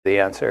the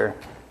answer,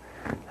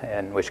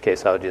 in which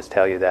case I'll just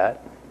tell you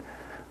that.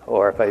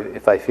 Or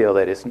if I feel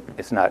that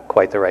it's not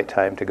quite the right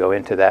time to go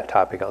into that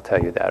topic, I'll tell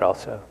you that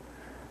also.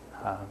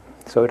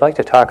 So I'd like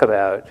to talk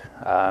about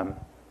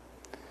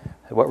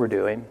what we're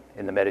doing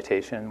in the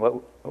meditation,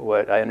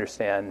 what I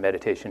understand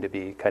meditation to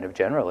be kind of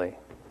generally.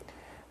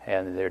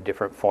 And there are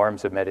different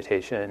forms of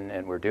meditation,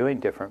 and we're doing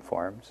different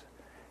forms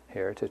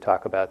here to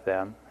talk about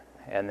them.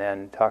 And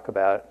then talk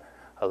about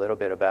a little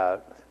bit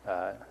about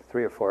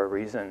 3 or 4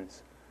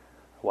 reasons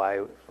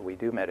why we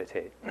do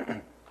meditate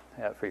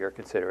for your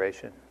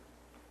consideration.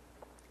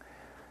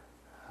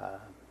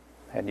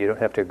 And you don't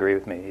have to agree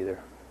with me either.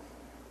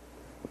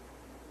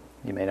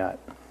 You may not.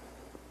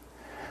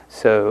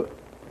 So,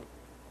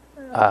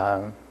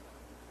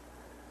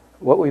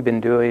 what we've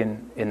been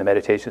doing in the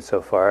meditation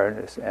so far,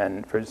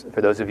 and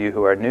for those of you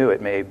who are new,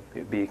 it may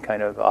be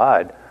kind of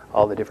odd,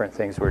 all the different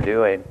things we're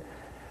doing.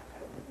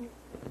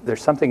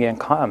 There's something in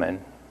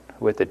common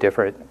with the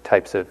different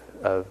types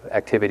of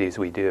activities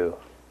we do,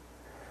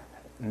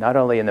 not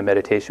only in the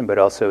meditation, but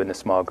also in the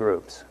small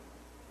groups.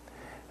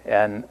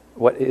 And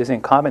what is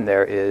in common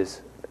there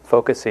is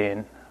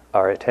focusing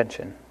our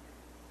attention.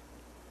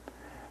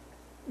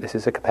 This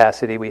is a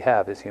capacity we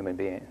have as human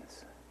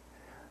beings.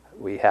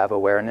 We have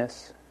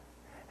awareness,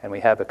 and we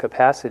have a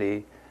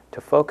capacity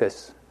to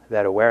focus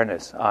that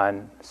awareness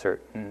on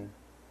certain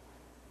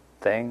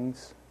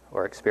things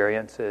or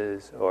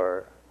experiences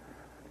or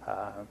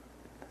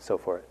so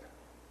forth.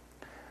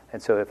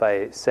 And so if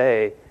I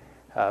say,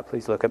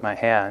 please look at my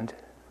hand,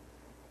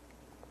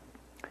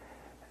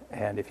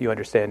 and if you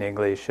understand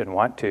English and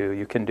want to,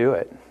 you can do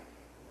it,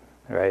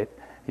 right?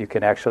 You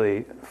can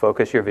actually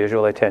focus your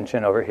visual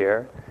attention over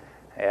here,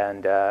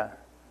 and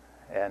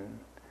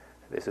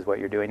this is what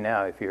you're doing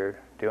now if you're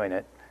doing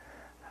it.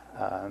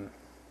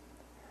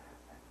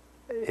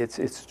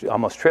 It's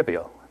almost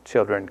trivial.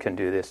 Children can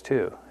do this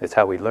too. It's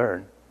how we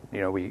learn.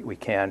 We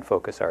can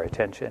focus our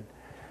attention.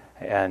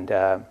 And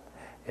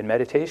in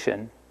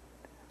meditation,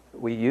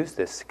 we use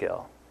this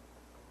skill.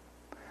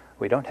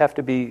 We don't have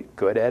to be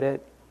good at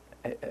it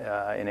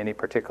in any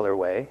particular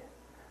way.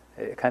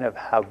 Kind of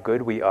how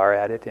good we are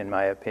at it, in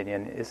my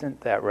opinion, isn't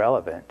that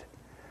relevant.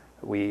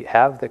 We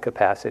have the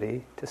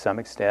capacity to some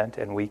extent,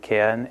 and we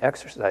can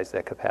exercise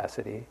that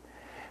capacity.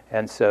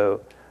 And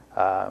so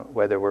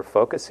whether we're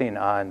focusing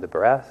on the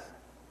breath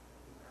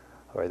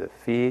or the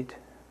feet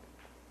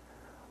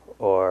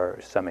or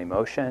some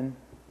emotion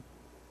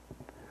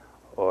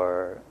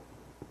or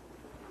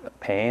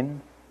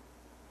pain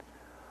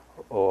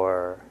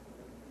or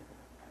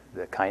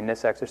the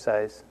kindness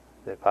exercise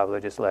that Pablo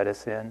just led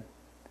us in,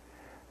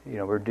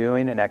 we're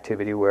doing an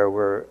activity where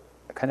we're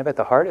kind of at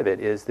the heart of it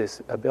is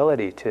this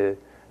ability to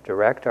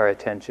direct our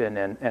attention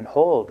and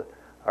hold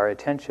our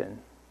attention.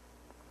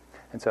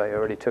 And so I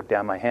already took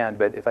down my hand,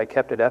 but if I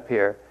kept it up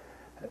here,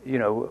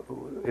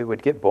 it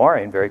would get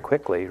boring very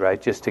quickly,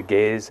 right? Just to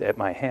gaze at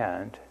my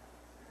hand,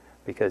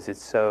 because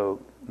it's so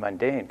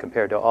mundane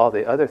compared to all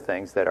the other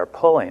things that are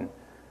pulling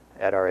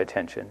at our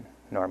attention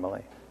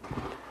normally.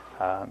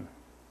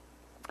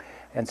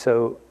 And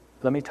so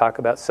let me talk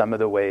about some of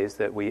the ways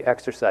that we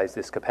exercise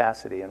this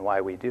capacity and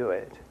why we do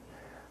it.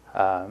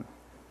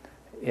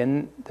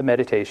 In the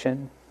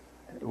meditation,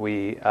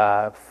 we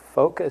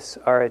focus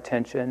our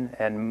attention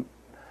and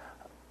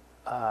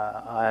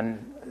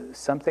on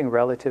something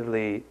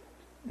relatively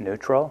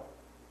neutral.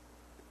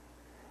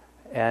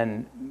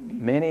 And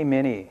many,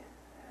 many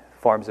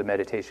forms of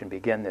meditation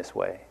begin this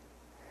way.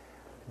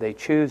 They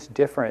choose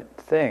different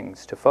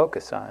things to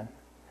focus on,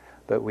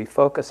 but we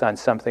focus on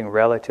something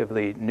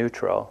relatively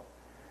neutral,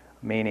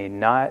 meaning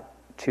not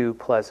too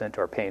pleasant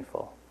or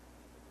painful.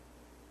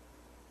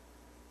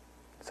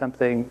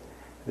 Something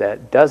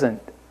that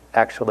doesn't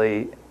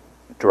actually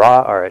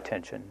draw our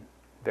attention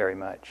very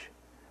much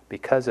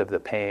because of the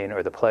pain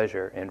or the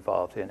pleasure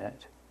involved in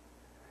it.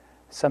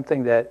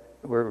 Something that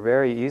we're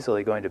very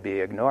easily going to be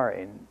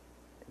ignoring,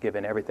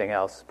 given everything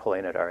else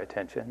pulling at our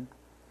attention.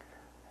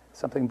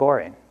 Something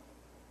boring,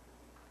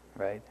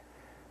 right?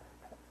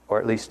 Or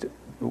at least,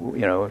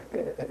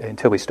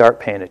 until we start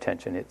paying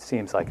attention, it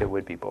seems like it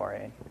would be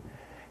boring.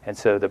 And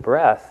so the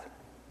breath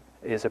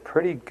is a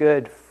pretty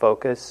good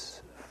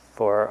focus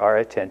for our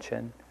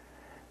attention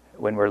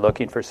when we're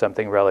looking for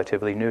something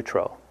relatively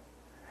neutral,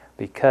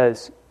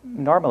 because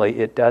normally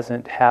it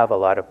doesn't have a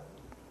lot of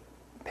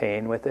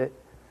pain with it,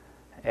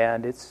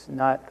 and it's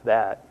not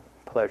that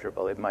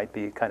pleasurable. It might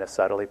be kind of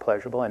subtly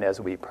pleasurable, and as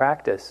we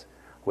practice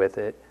with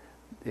it,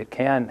 it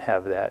can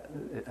have that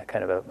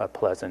kind of a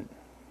pleasant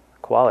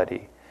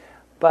quality.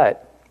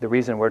 But the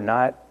reason we're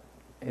not,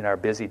 in our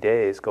busy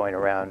days, going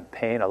around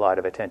paying a lot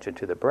of attention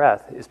to the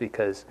breath is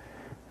because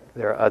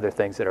there are other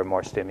things that are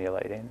more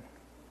stimulating.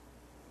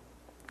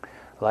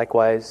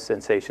 Likewise,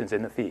 sensations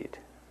in the feet,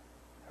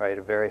 right?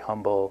 A very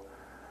humble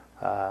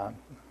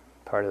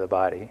part of the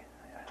body,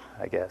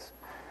 I guess.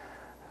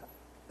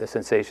 The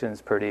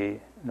sensation's pretty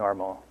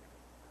normal.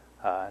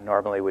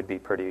 Normally would be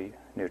pretty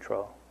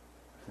neutral.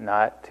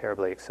 Not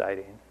terribly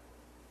exciting.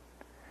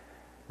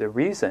 The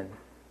reason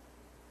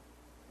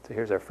So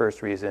here's our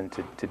first reason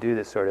to do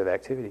this sort of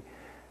activity.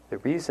 The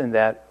reason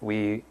that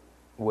we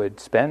would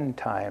spend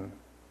time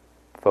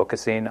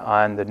focusing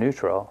on the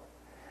neutral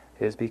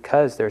is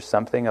because there's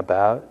something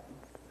about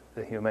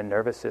the human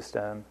nervous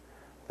system,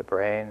 the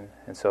brain,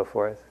 and so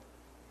forth,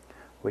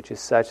 which is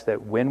such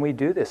that when we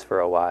do this for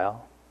a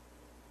while,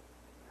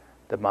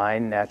 the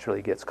mind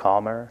naturally gets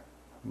calmer,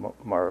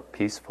 more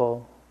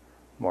peaceful,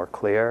 more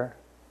clear,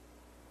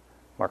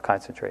 more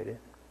concentrated.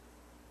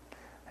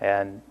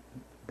 And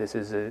this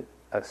is a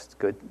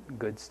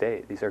good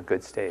state. These are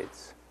good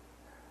states.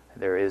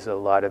 There is a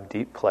lot of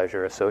deep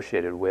pleasure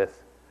associated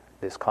with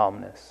this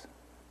calmness.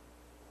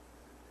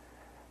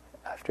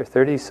 After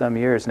 30-some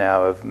years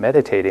now of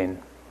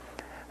meditating,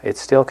 it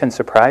still can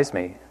surprise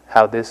me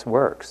how this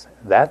works,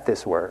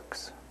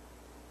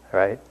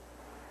 right?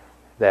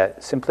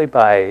 That simply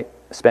by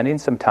spending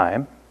some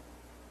time,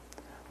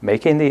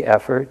 making the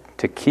effort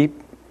to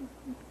keep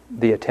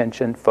the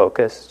attention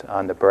focused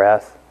on the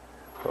breath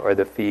or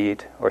the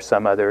feet or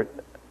some other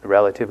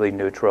relatively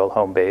neutral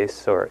home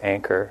base or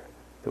anchor,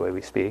 the way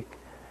we speak,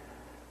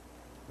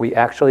 we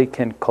actually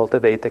can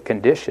cultivate the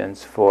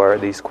conditions for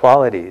these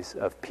qualities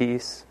of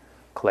peace,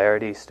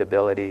 clarity,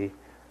 stability,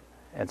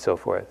 and so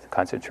forth,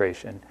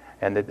 concentration,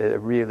 and the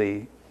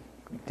really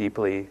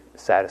deeply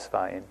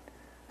satisfying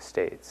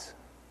states.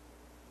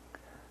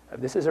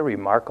 This is a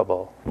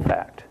remarkable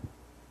fact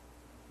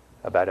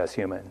about us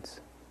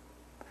humans.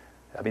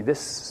 I mean,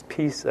 this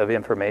piece of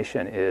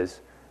information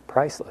is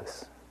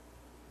priceless.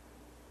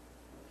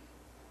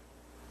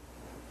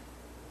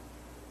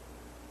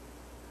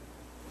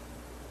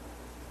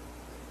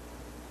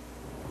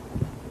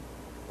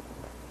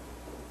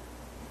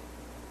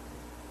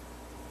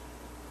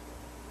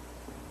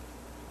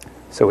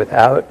 So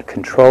without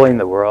controlling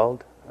the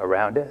world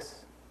around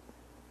us,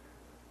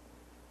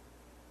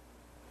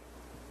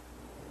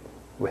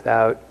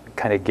 without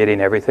kind of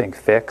getting everything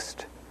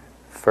fixed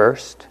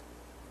first,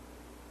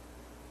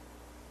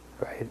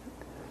 right?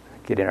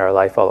 Getting our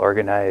life all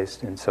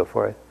organized and so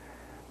forth,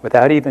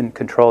 without even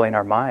controlling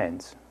our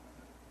minds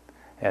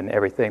and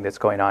everything that's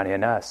going on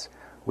in us,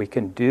 we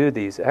can do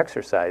these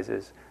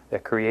exercises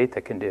that create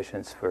the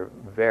conditions for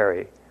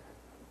very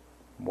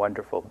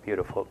wonderful,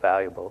 beautiful,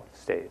 valuable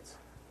states.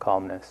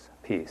 Calmness,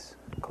 peace,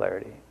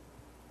 clarity.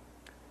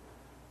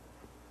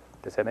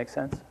 Does that make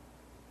sense?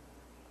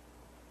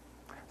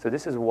 So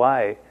this is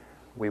why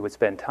we would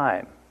spend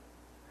time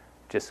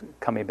just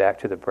coming back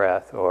to the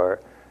breath or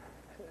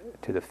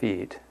to the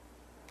feet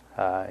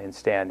in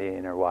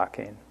standing or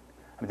walking.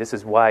 I mean, this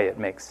is why it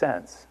makes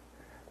sense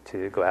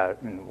to go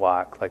out and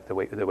walk like the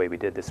way we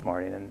did this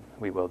morning, and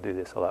we will do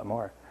this a lot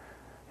more.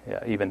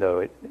 Yeah, even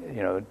though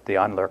the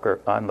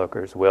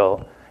onlookers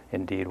will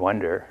indeed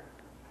wonder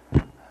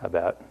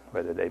about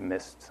whether they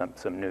missed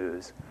some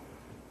news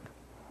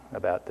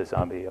about the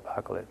zombie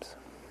apocalypse,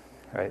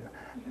 right?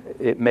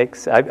 It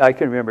makes. I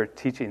can remember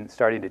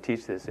starting to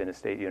teach this in a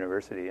state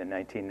university in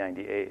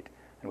 1998,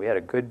 and we had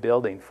a good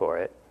building for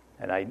it,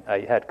 and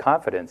I had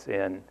confidence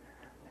in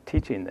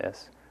teaching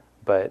this,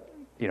 but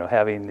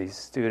having these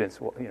students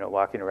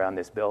walking around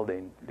this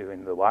building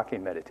doing the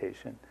walking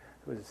meditation,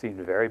 it seemed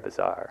very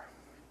bizarre,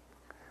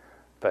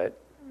 but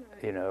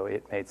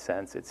it made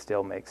sense. It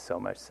still makes so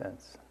much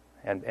sense,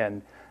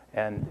 and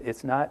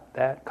it's not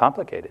that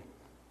complicated.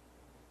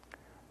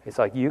 It's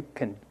like you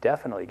can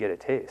definitely get a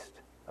taste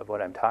of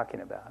what I'm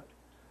talking about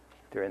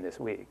during this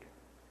week.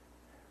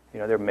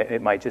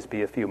 It might just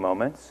be a few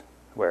moments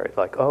where it's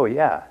like, oh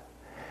yeah,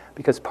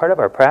 because part of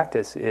our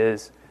practice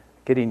is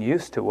getting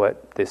used to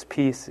what this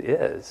peace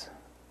is,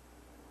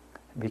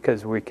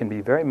 because we can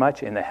be very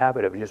much in the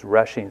habit of just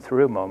rushing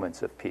through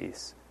moments of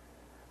peace,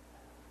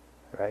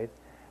 right?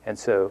 And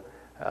so,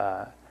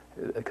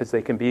 because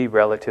they can be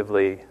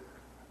relatively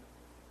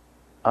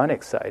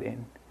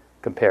unexciting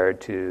compared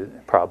to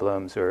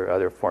problems or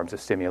other forms of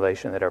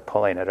stimulation that are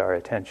pulling at our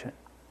attention.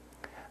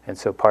 And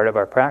so part of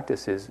our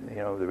practice is,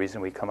 the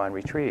reason we come on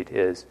retreat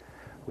is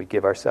we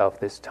give ourselves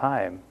this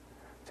time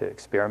to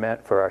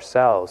experiment for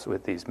ourselves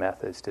with these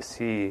methods to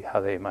see how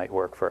they might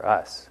work for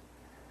us,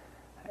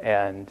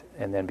 and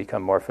then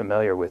become more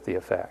familiar with the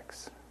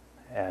effects,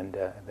 and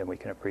then we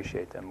can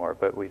appreciate them more,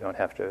 but we don't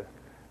have to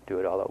do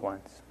it all at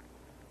once.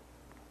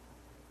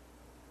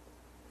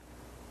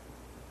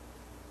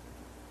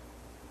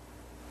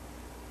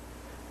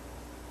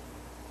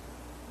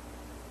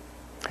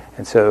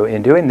 And so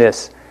in doing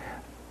this,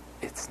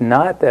 it's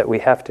not that we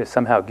have to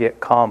somehow get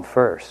calm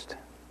first.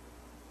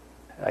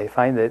 I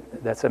find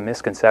that that's a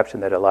misconception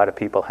that a lot of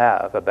people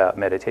have about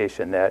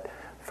meditation, that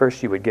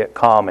first you would get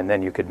calm and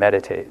then you could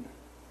meditate.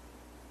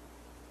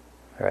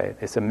 Right?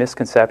 It's a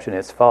misconception.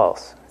 It's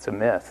false. It's a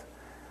myth.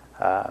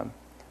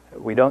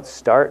 We don't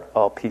start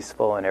all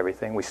peaceful and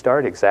everything. We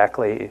start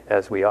exactly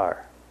as we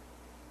are,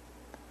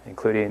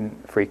 including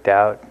freaked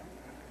out,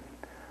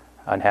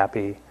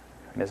 unhappy,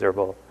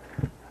 miserable,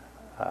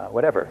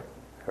 whatever,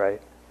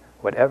 right?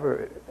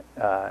 Whatever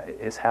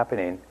is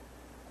happening,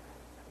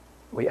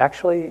 we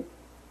actually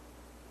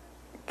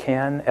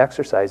can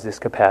exercise this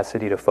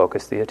capacity to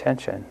focus the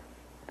attention.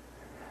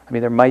 I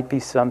mean, there might be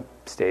some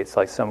states,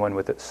 like someone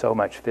with so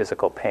much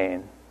physical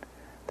pain,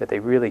 that they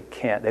really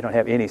can't, they don't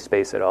have any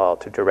space at all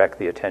to direct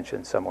the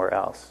attention somewhere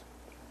else.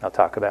 I'll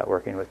talk about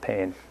working with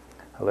pain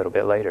a little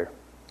bit later.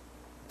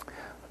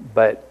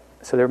 But,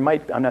 so there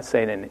might, I'm not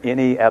saying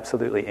in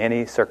absolutely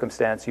any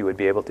circumstance you would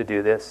be able to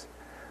do this,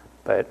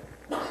 but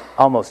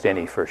almost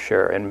any for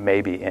sure, and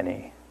maybe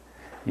any.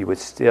 You would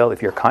still,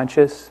 if you're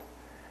conscious,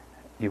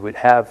 you would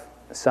have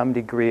some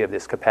degree of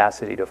this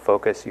capacity to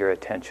focus your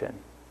attention.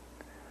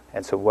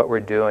 And so what we're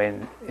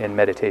doing in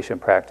meditation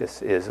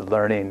practice is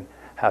learning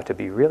how to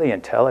be really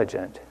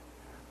intelligent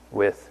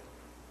with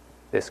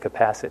this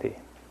capacity.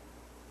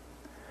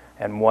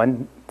 And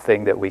one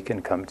thing that we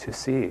can come to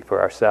see for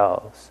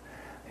ourselves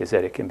is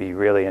that it can be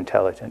really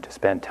intelligent to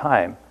spend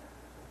time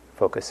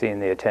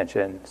focusing the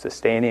attention,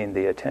 sustaining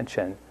the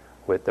attention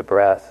with the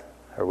breath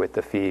or with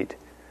the feet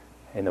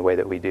in the way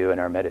that we do in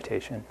our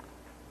meditation.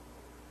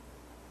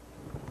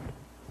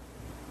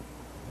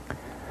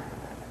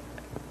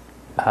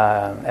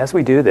 As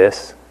we do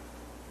this,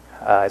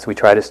 as we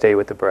try to stay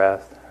with the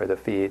breath or the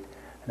feet,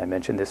 and I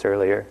mentioned this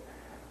earlier,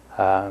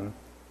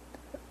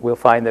 we'll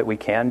find that we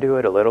can do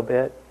it a little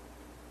bit.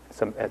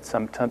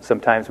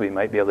 Sometimes we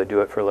might be able to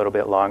do it for a little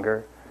bit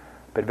longer,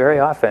 but very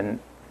often,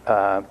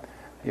 our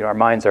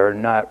minds are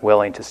not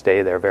willing to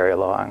stay there very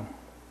long,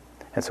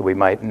 and so we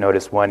might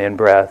notice one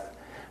in-breath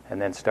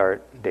and then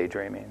start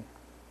daydreaming,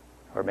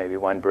 or maybe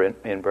one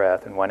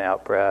in-breath and one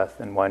out-breath,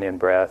 and one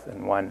in-breath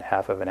and one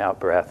half of an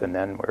out-breath, and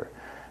then we're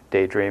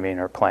daydreaming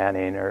or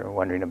planning or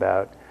wondering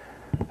about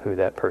who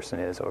that person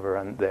is over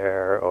on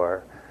there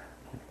or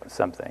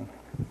something,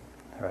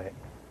 right?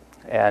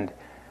 And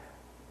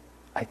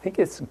I think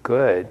it's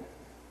good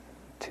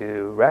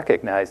to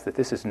recognize that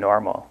this is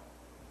normal.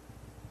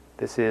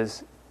 This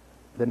is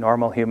the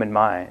normal human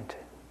mind.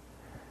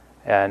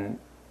 And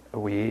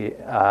we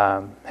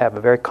have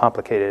a very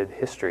complicated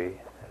history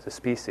as a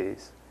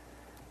species.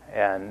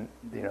 And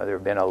there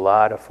have been a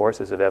lot of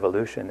forces of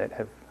evolution that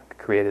have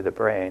created the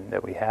brain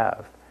that we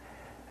have.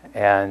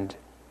 And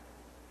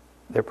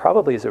there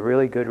probably is a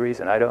really good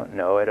reason. I don't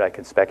know it. I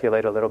can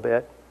speculate a little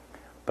bit.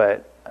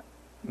 But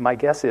my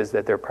guess is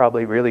that there are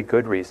probably really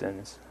good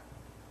reasons,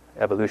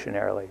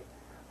 evolutionarily,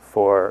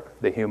 for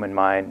the human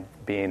mind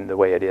being the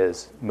way it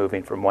is,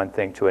 moving from one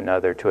thing to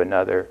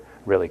another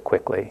really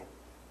quickly.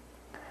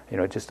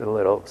 Just a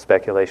little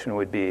speculation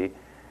would be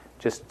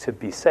just to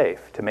be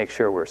safe, to make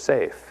sure we're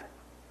safe.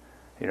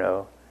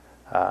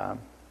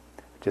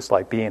 Just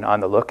like being on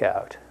the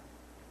lookout.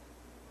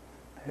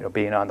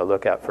 Being on the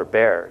lookout for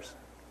bears,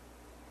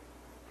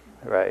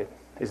 right,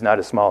 is not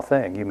a small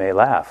thing. You may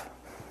laugh,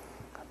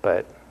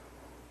 but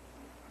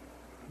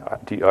are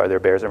there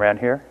bears around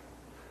here?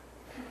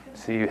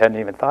 See, you hadn't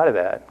even thought of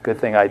that. Good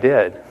thing I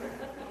did.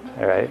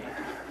 All right.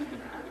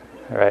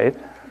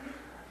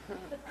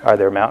 Are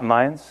there mountain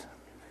lions?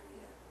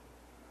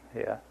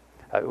 Yeah.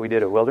 We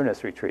did a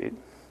wilderness retreat.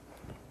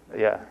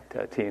 Yeah,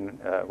 a teen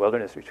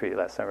wilderness retreat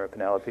last summer.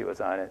 Penelope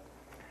was on it.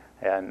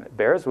 And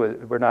bears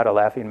were not a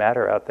laughing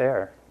matter out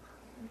there.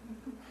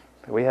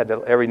 We had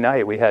to, every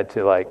night we had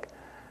to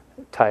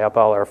tie up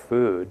all our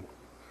food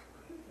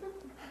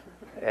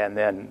and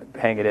then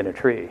hang it in a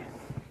tree.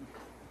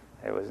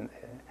 It was,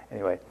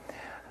 anyway.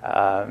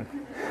 Our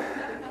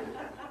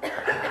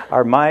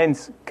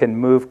minds can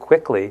move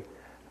quickly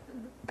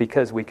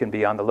because we can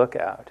be on the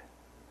lookout.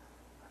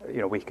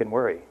 We can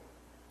worry.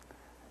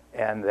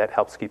 And that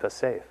helps keep us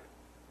safe,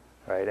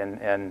 right?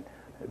 And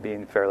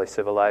being fairly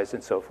civilized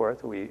and so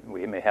forth, we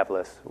may have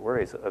less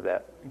worries of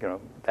that,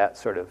 that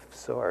sort.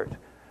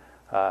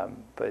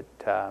 But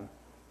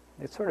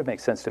it sort of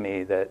makes sense to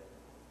me that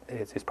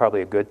it's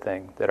probably a good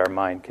thing that our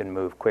mind can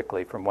move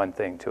quickly from one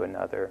thing to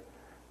another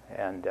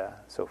and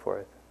so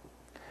forth.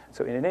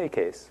 So in any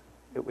case,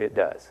 it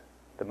does.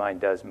 The mind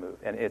does move.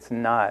 And it's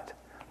not,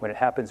 when it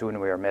happens when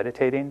we are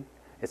meditating,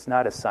 it's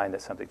not a sign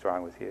that something's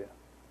wrong with you.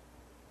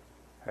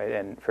 Right?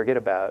 And forget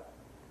about,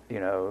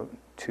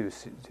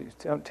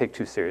 don't take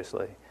too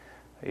seriously,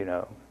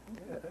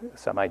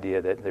 some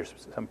idea that there's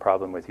some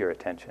problem with your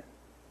attention,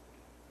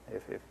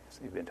 if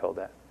you've been told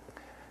that.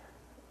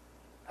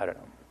 I don't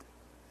know.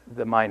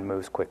 The mind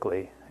moves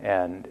quickly,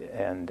 and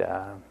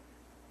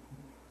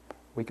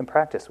we can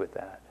practice with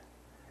that.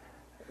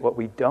 What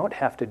we don't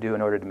have to do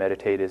in order to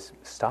meditate is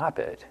stop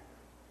it.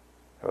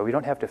 Or we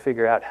don't have to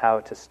figure out how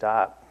to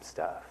stop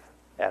stuff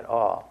at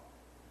all.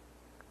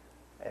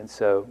 And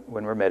so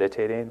when we're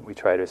meditating, we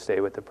try to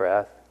stay with the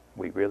breath.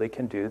 We really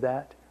can do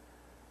that.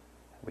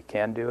 We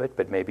can do it,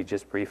 but maybe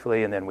just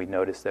briefly, and then we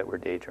notice that we're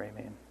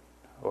daydreaming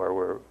or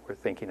we're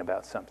thinking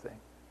about something.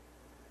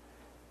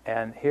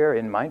 And here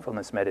in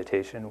mindfulness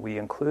meditation, we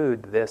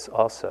include this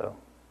also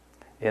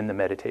in the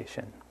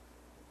meditation.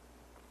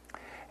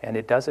 And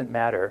it doesn't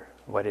matter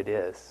what it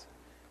is.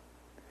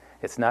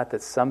 It's not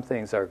that some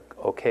things are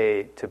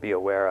okay to be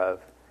aware of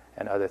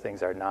and other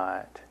things are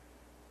not.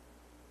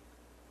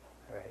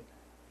 Right?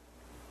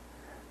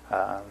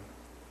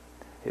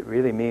 It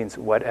really means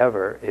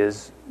whatever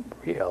is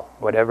real,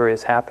 whatever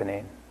is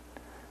happening,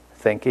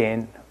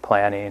 thinking,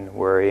 planning,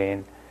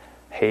 worrying,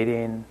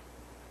 hating,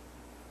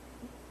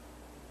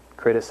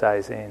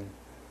 criticizing,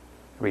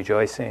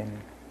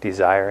 rejoicing,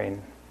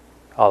 desiring,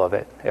 all of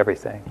it,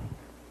 everything.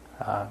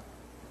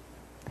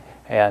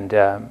 And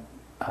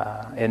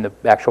in the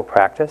actual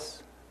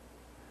practice,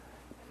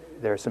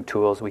 there are some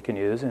tools we can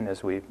use, and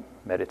as we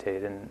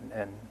meditate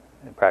and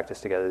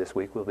practice together this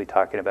week, we'll be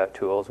talking about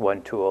tools.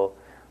 One tool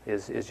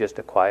is just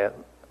a quiet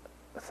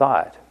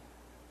thought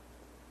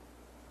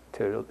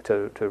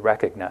to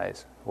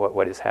recognize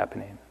what is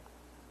happening.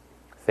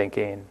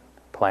 Thinking,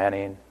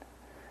 planning.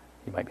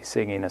 You might be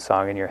singing a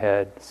song in your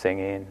head,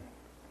 singing.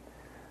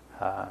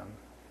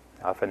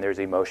 Often there's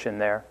emotion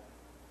there,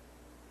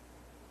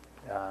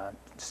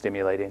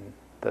 stimulating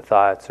the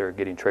thoughts or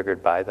getting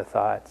triggered by the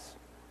thoughts.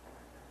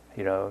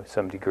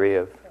 Some degree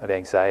of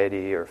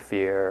anxiety or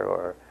fear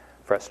or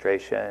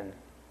frustration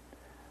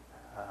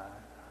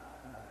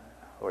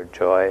or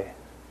joy.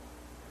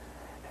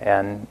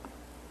 And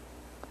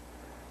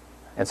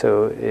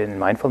so in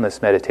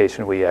mindfulness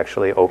meditation, we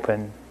actually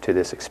open to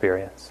this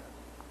experience.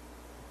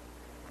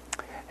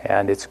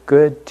 And it's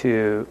good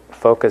to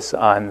focus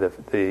on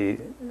the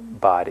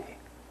body.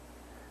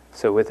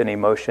 So with an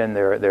emotion,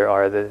 there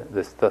are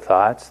the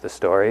thoughts, the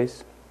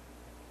stories,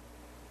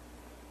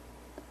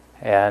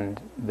 and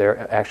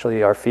there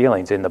actually are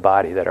feelings in the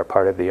body that are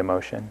part of the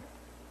emotion.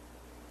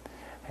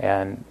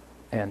 And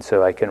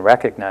so I can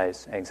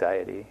recognize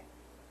anxiety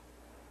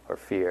or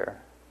fear.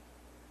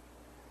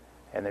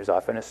 And there's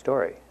often a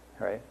story,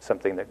 right?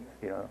 Something that,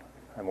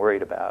 I'm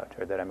worried about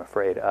or that I'm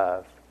afraid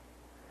of.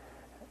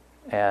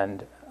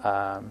 And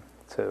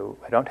so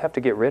I don't have to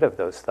get rid of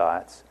those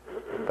thoughts,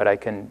 but I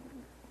can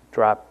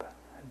drop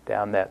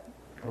down that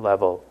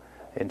level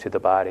into the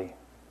body.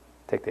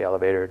 Take the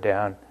elevator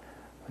down,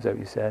 was that what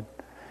you said?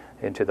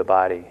 Into the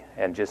body,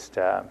 and just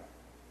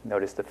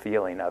notice the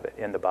feeling of it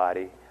in the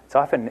body. It's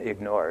often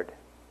ignored,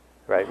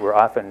 right? We're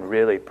often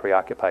really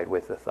preoccupied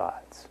with the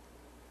thoughts.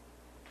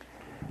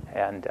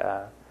 And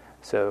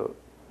so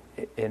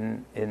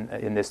in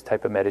this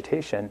type of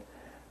meditation,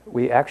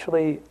 we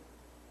actually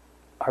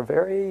are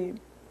very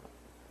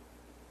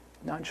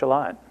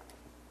nonchalant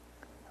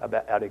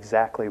about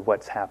exactly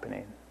what's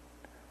happening.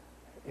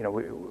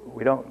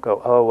 We don't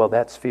go, oh, well,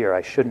 that's fear.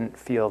 I shouldn't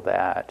feel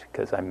that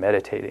because I'm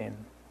meditating.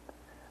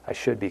 I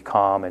should be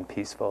calm and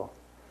peaceful.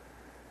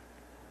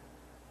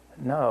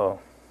 No.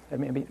 I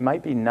mean, it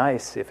might be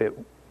nice if if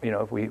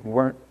we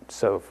weren't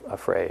so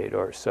afraid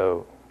or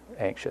so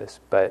anxious,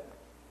 but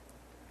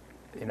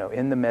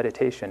in the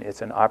meditation,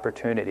 it's an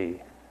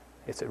opportunity.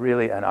 It's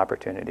really an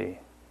opportunity.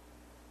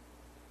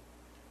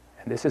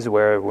 And this is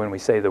where, when we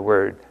say the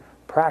word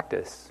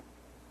practice,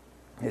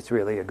 it's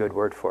really a good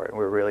word for it.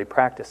 We're really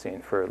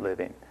practicing for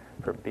living,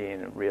 for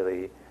being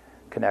really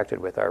connected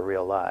with our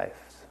real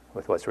lives,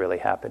 with what's really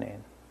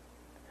happening.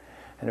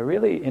 And a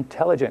really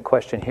intelligent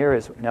question here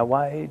is, now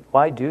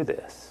why do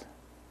this?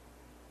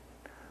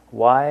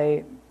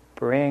 Why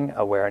bring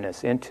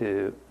awareness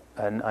into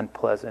an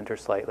unpleasant or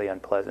slightly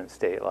unpleasant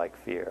state like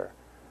fear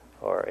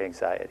or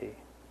anxiety?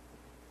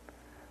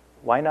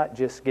 Why not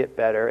just get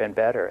better and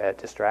better at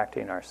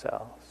distracting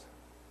ourselves?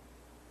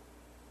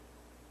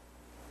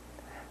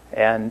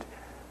 And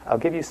I'll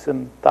give you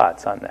some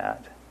thoughts on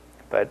that.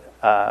 But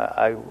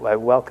I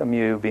welcome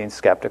you being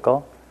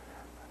skeptical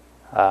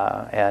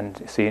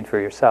and seeing for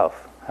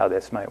yourself how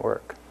this might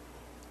work.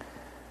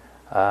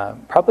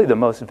 Probably the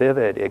most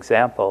vivid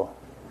example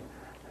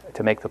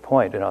to make the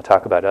point, and I'll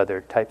talk about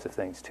other types of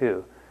things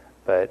too,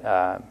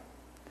 but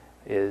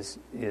is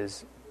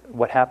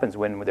what happens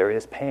when there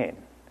is pain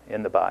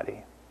in the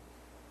body.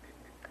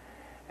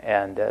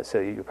 And so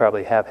you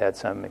probably have had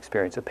some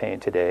experience of pain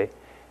today,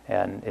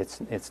 and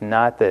it's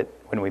not that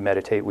when we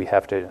meditate we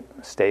have to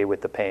stay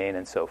with the pain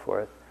and so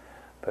forth,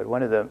 but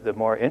one of the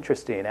more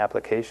interesting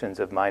applications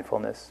of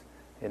mindfulness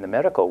in the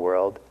medical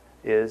world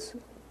is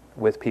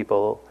with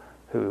people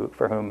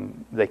for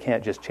whom they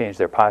can't just change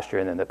their posture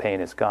and then the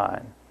pain is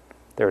gone.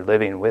 They're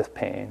living with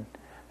pain,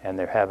 and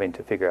they're having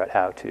to figure out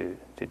how to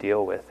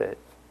deal with it.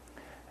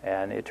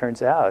 And it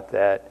turns out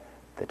that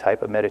the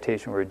type of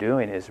meditation we're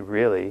doing is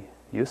really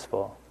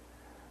useful.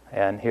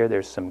 And here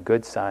there's some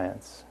good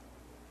science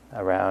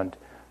around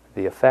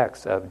the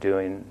effects of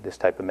doing this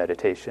type of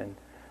meditation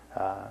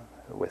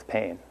with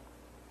pain.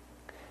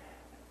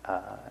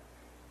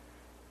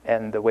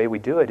 And the way we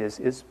do it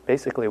is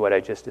basically what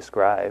I just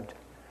described.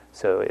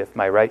 So if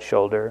my right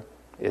shoulder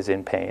is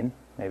in pain,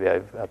 maybe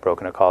I've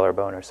broken a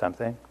collarbone or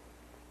something,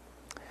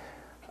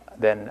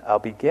 then I'll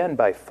begin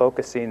by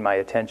focusing my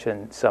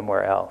attention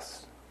somewhere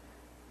else,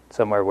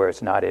 somewhere where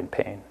it's not in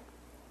pain,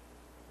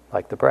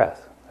 like the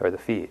breath or the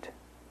feet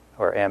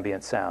or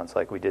ambient sounds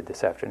like we did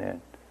this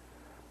afternoon.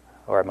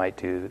 Or I might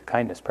do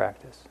kindness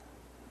practice.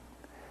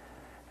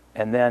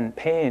 And then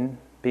pain,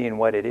 being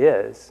what it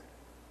is,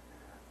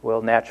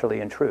 will naturally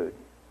intrude.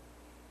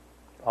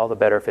 All the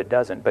better if it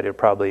doesn't, but it'll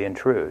probably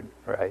intrude,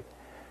 right?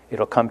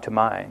 It'll come to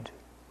mind.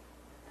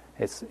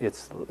 It's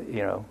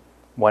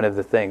one of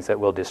the things that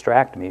will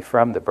distract me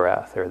from the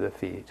breath or the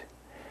feet.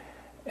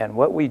 And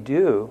what we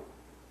do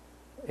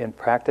in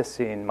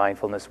practicing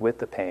mindfulness with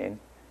the pain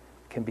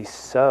can be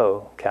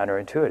so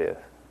counterintuitive.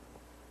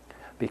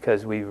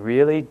 because we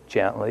really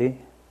gently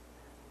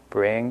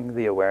bring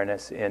the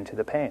awareness into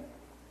the pain.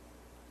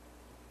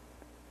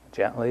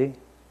 Gently,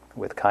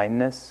 with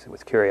kindness,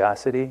 with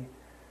curiosity,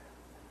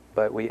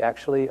 but we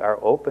actually are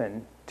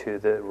open to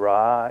the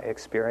raw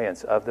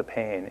experience of the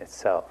pain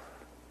itself.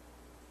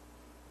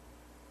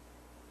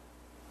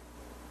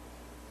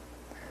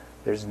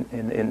 There's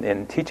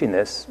in teaching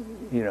this,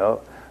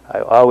 I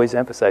always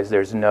emphasize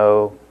there's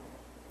no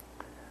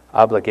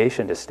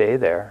obligation to stay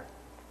there,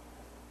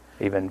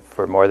 even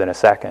for more than a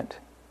second.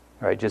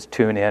 Right? Just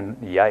tune in,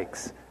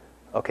 yikes.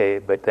 Okay,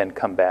 but then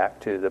come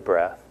back to the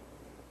breath,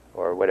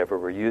 or whatever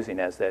we're using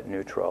as that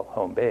neutral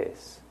home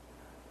base,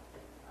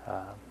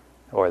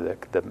 or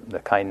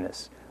the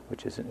kindness,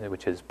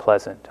 which is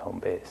pleasant home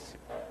base.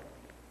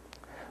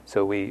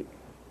 So we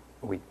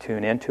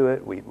tune into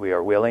it. We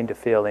are willing to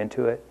feel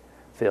into it,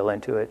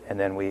 and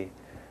then we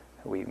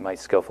might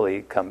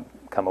skillfully come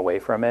away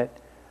from it,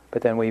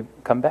 but then we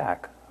come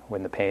back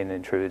when the pain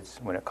intrudes,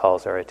 when it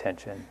calls our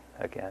attention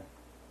again.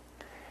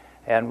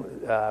 And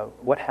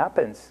what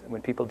happens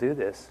when people do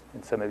this,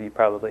 and some of you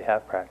probably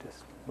have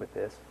practiced with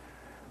this,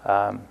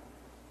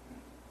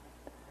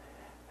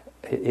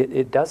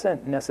 it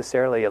doesn't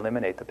necessarily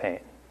eliminate the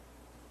pain.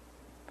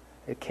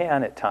 It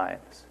can at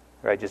times,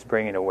 right? Just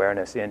bringing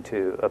awareness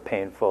into a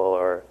painful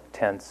or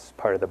tense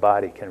part of the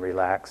body can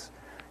relax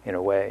in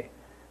a way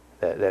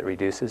that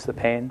reduces the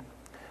pain.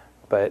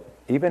 But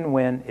even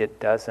when it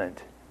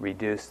doesn't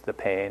reduce the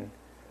pain,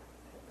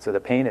 so the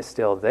pain is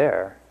still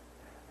there,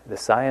 the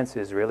science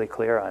is really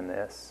clear on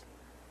this.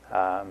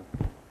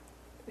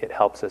 It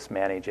helps us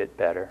manage it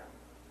better,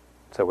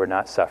 so we're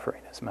not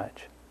suffering as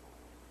much.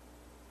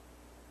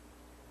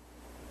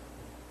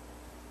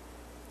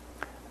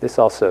 This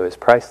also is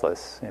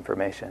priceless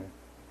information,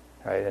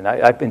 right? And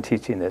I've been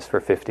teaching this for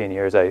 15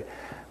 years. When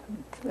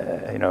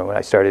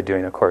I started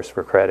doing a course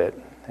for credit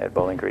at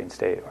Bowling Green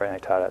State, where I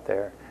taught out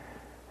there,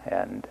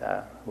 and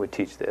would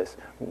teach this.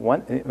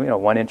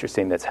 One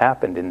interesting that's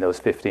happened in those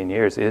 15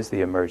 years is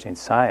the emerging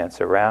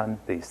science around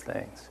these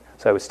things.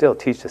 So I would still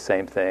teach the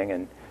same thing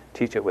and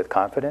teach it with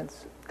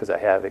confidence because I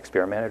have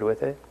experimented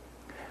with it.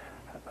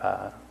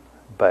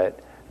 But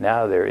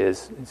now there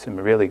is some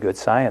really good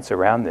science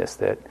around this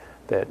that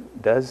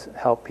does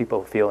help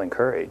people feel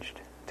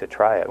encouraged to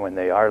try it when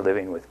they are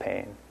living with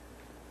pain.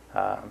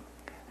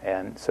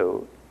 And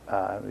so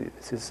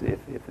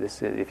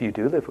if you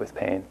do live with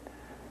pain,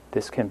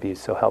 this can be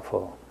so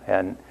helpful.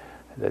 And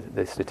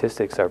the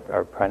statistics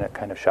are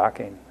kind of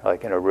shocking.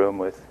 Like in a room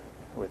with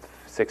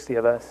 60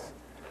 of us,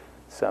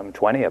 some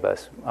 20 of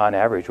us on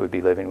average would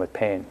be living with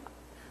pain,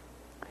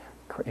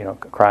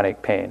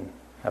 chronic pain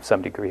of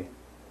some degree.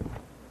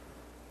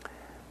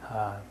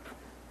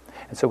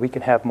 And so we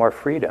can have more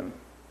freedom.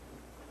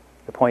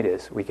 The point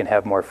is, we can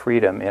have more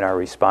freedom in our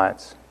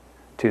response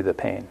to the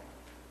pain.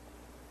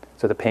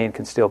 So the pain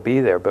can still be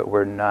there, but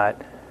we're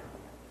not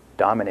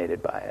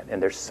dominated by it.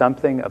 And there's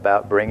something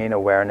about bringing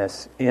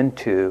awareness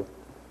into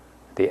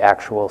the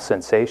actual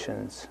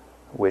sensations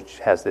which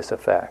has this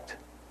effect.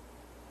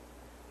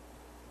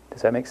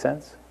 Does that make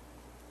sense?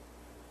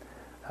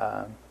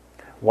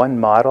 One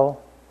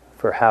model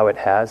for how it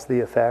has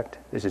the effect,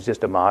 this is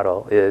just a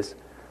model, is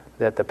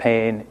that the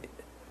pain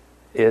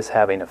is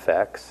having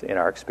effects in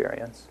our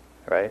experience,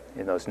 right?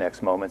 In those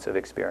next moments of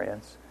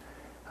experience,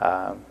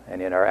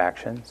 and in our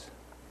actions.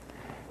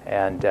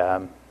 And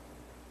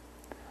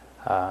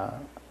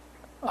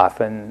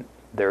often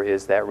there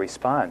is that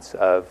response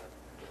of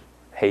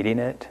hating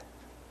it,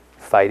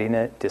 fighting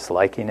it,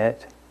 disliking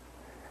it,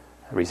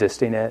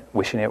 resisting it,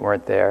 wishing it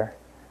weren't there.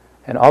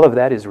 And all of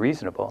that is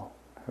reasonable,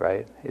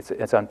 right?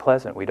 It's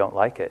unpleasant. We don't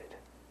like it.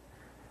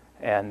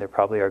 And there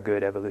probably are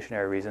good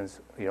evolutionary reasons,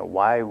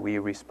 why we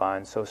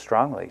respond so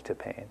strongly to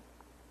pain.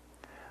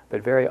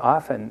 But very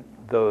often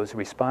those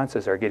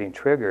responses are getting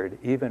triggered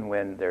even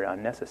when they're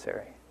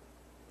unnecessary.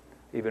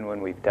 Even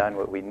when we've done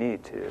what we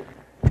need to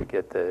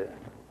get the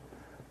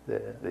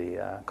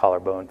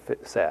collarbone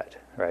set,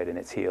 right, and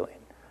it's healing.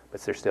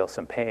 But there's still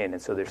some pain,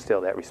 and so there's still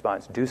that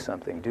response, do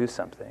something.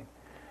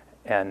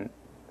 And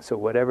so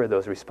whatever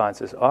those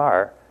responses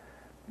are,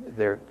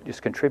 they're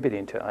just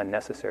contributing to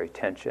unnecessary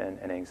tension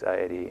and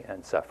anxiety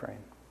and suffering.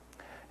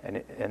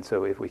 And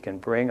so if we can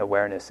bring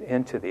awareness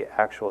into the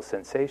actual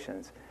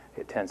sensations,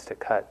 it tends to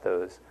cut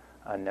those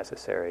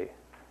unnecessary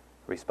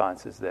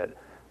responses that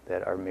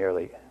are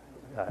merely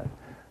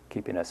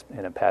keeping us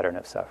in a pattern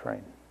of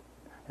suffering.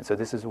 And so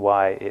this is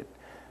why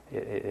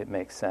it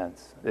makes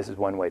sense. This is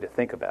one way to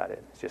think about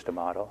it. It's just a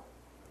model.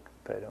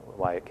 But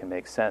why it can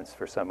make sense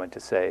for someone to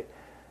say,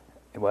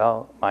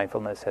 well,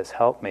 mindfulness has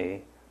helped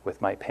me with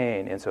my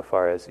pain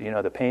insofar as,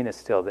 the pain is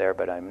still there,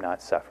 but I'm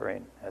not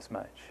suffering as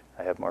much.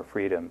 I have more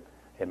freedom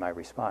in my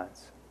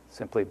response,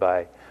 simply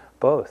by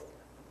both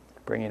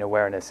bringing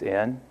awareness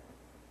in,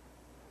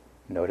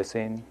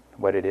 noticing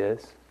what it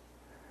is,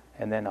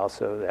 and then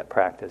also that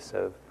practice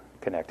of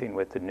connecting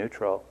with the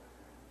neutral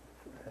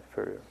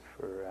for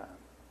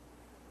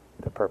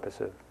the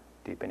purpose of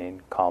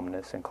deepening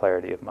calmness and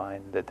clarity of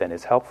mind that then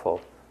is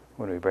helpful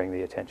when we bring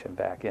the attention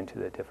back into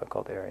the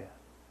difficult area.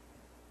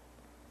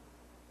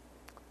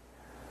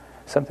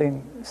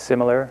 Something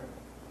similar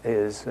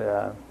is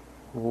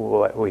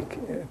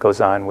what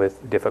goes on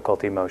with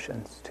difficult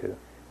emotions too.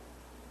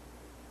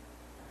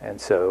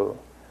 And so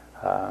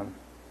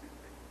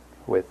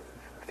with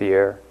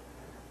fear,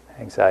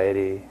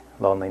 anxiety,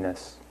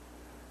 loneliness,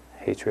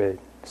 hatred,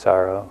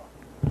 sorrow,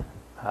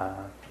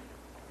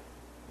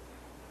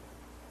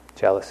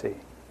 jealousy,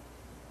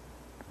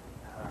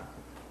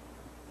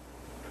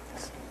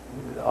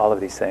 all of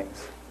these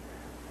things.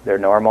 They're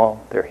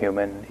normal, they're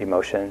human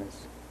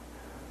emotions.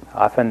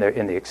 Often they're,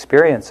 in the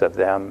experience of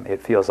them,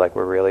 it feels like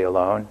we're really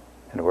alone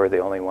and we're the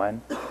only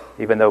one,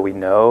 even though we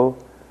know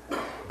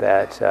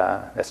that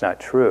that's not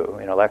true.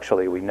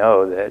 Intellectually, we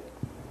know that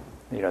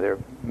there are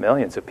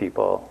millions of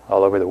people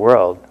all over the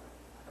world,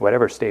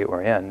 whatever state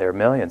we're in, there are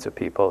millions of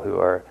people who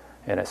are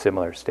in a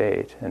similar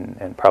state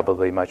and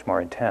probably much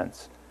more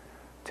intense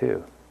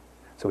too.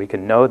 So we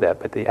can know that,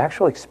 but the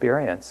actual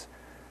experience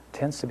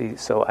tends to be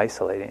so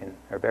isolating,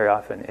 or very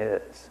often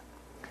is.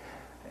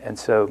 And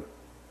so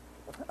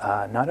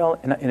not only,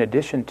 in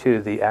addition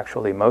to the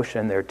actual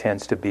emotion, there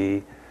tends to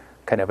be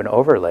kind of an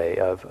overlay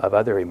of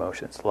other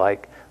emotions.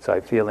 So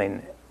I'm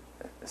feeling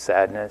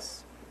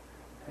sadness,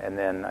 and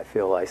then I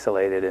feel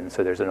isolated, and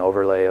so there's an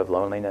overlay of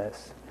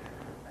loneliness,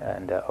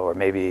 and or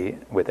maybe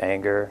with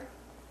anger,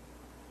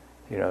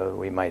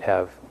 we might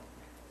have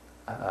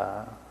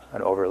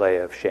an overlay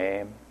of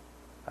shame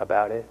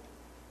about it.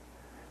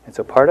 And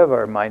so part of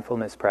our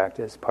mindfulness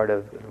practice, part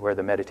of where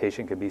the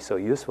meditation can be so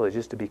useful, is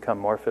just to become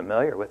more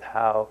familiar with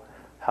how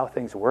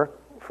things work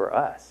for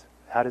us.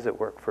 How does it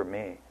work for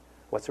me?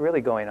 What's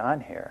really going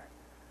on here,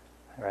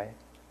 right?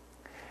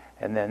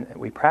 And then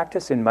we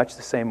practice in much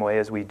the same way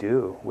as we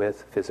do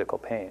with physical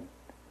pain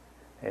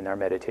in our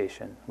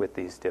meditation with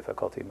these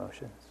difficult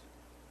emotions.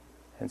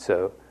 And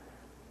so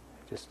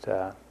just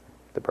the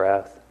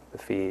breath, the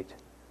feet,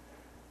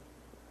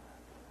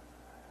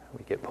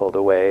 we get pulled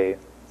away,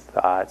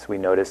 thoughts, we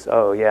notice,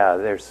 oh yeah,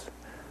 there's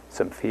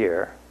some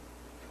fear.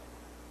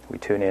 We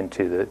tune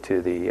into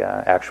the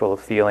actual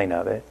feeling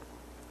of it.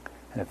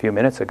 And a few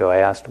minutes ago I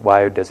asked,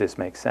 why does this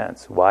make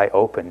sense? Why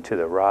open to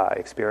the raw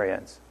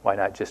experience? Why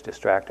not just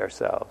distract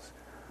ourselves?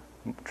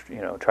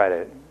 Try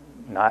to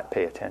not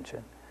pay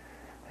attention.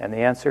 And the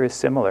answer is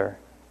similar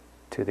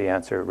to the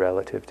answer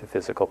relative to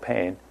physical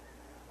pain,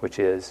 which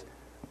is,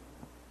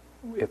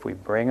 if we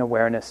bring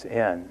awareness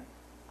in,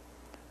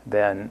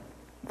 then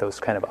those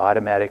kind of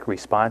automatic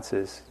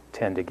responses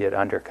tend to get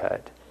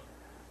undercut.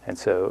 And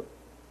so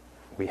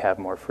we have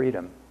more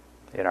freedom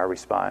in our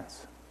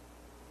response.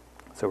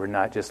 So we're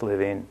not just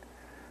living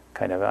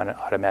kind of on an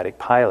automatic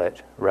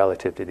pilot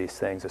relative to these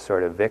things, a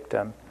sort of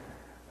victim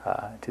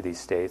to these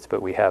states,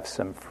 but we have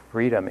some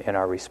freedom in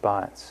our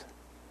response.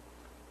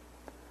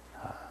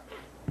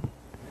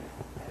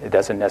 It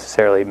doesn't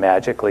necessarily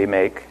magically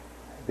make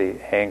the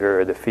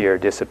anger or the fear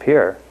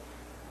disappear,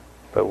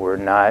 but we're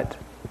not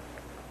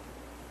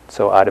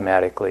so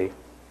automatically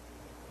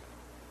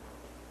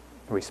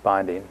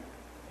responding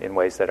in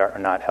ways that are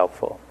not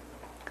helpful.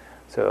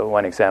 So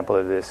one example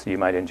of this you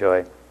might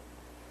enjoy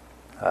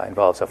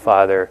involves a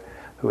father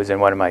who was in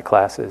one of my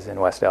classes in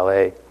West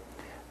LA,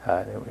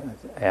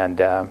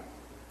 and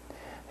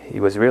he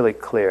was really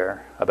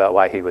clear about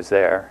why he was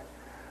there,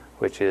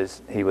 which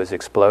is he was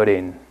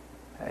exploding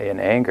in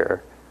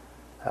anger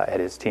at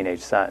his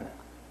teenage son.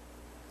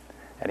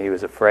 And he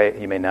was afraid,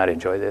 he may not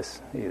enjoy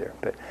this either,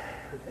 but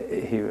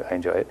I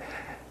enjoy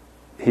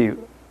it.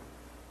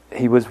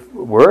 He was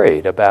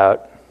worried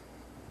about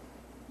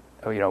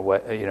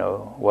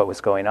what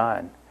was going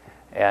on,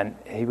 and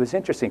he was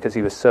interesting because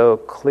he was so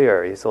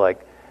clear. He's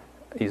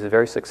a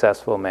very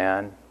successful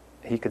man.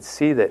 He could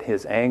see that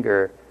his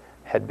anger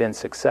had been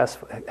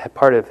successful,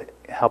 part of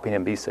helping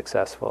him be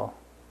successful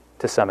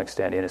to some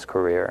extent in his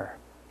career,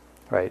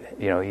 right?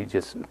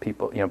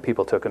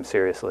 People took him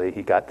seriously.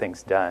 He got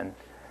things done,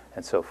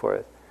 and so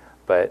forth.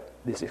 But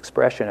this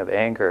expression of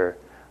anger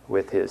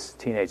with his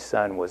teenage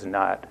son was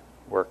not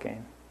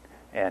working.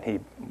 And he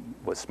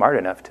was smart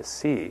enough to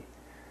see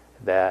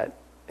that,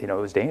 it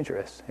was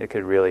dangerous. It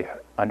could really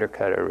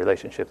undercut a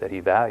relationship that he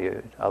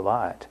valued a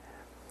lot.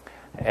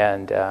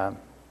 And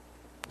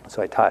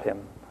so I taught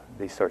him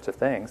these sorts of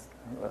things,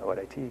 what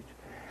I teach.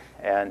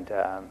 And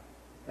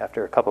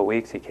after a couple of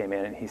weeks, he came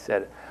in and he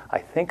said, I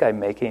think I'm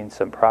making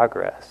some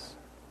progress.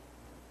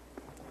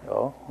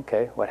 Oh,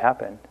 okay, what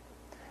happened?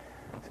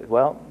 I said,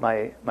 well,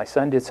 my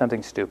son did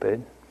something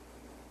stupid.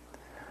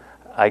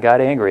 I got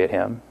angry at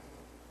him,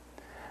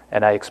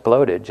 and I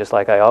exploded, just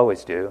like I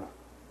always do.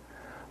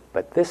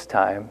 But this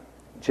time,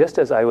 just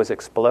as I was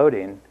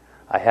exploding,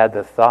 I had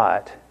the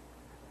thought,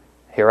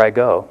 here I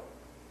go.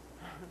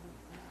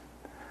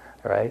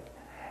 Right?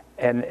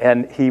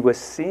 And he was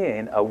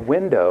seeing a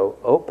window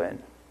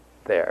open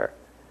there.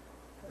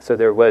 So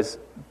there was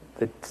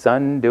the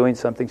son doing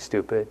something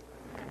stupid,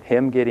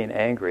 him getting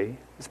angry.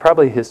 It's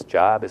probably his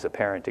job as a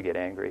parent to get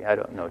angry. I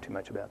don't know too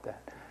much about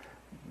that.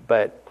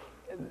 But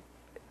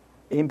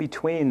in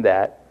between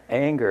that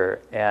anger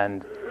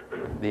and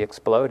the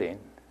exploding,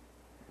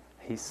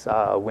 he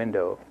saw a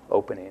window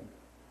opening.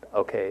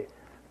 Okay,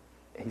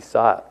 he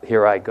saw,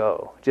 here I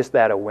go. Just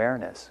that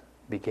awareness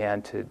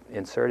began to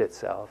insert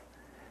itself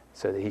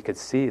so that he could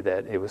see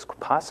that it was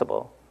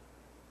possible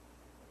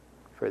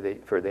for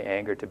the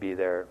anger to be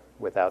there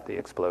without the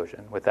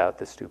explosion, without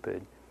the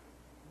stupid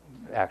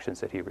actions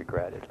that he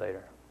regretted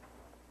later.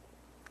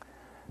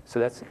 So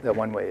that's the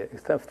one way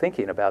of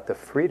thinking about the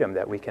freedom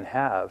that we can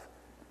have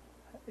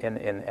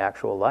in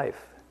actual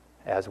life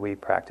as we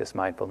practice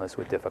mindfulness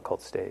with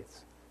difficult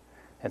states.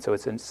 And so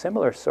it's a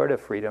similar sort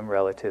of freedom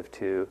relative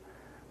to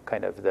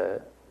kind of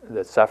the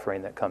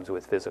suffering that comes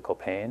with physical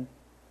pain.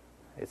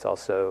 It's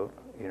also,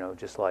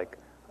 just like,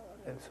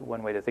 it's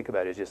one way to think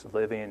about it is just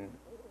living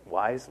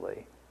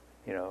wisely,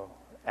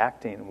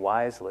 acting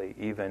wisely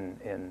even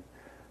in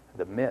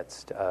the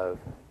midst of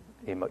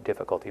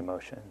difficult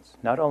emotions.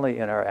 Not only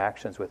in our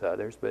actions with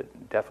others,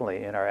 but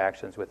definitely in our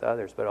actions with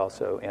others, but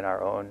also in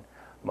our own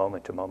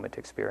moment-to-moment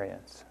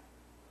experience.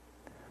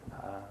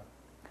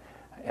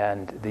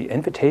 And the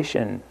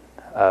invitation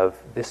of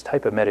this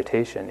type of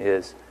meditation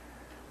is,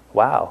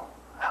 wow,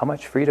 how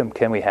much freedom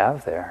can we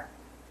have there?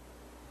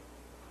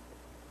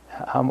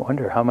 I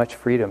wonder how much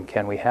freedom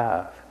can we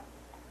have?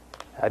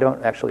 I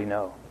don't actually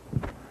know,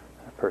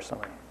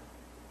 personally.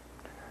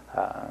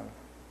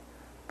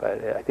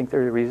 But I think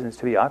there are reasons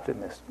to be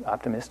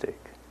optimistic.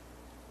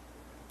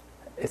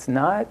 It's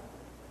not,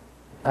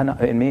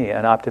 in me,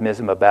 an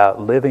optimism about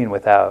living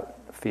without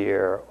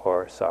fear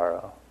or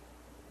sorrow.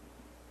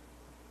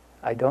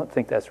 I don't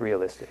think that's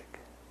realistic.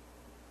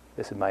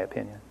 This is my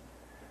opinion.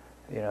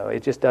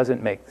 It just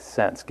doesn't make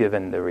sense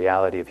given the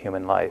reality of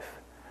human life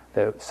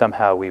that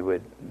somehow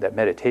that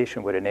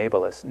meditation would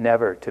enable us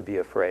never to be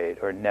afraid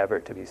or never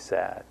to be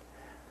sad.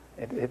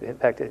 In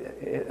fact,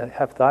 I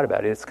have thought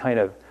about it.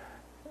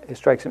 It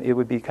strikes me, it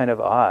would be kind of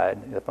odd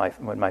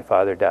when my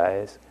father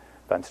dies,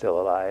 if I'm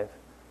still alive,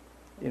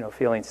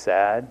 feeling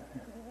sad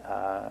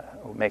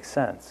makes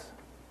sense.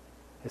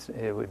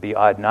 It would be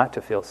odd not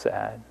to feel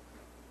sad.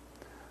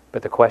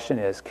 But the question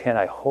is, can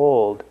I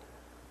hold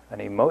an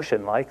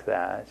emotion like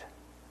that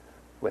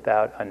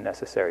without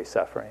unnecessary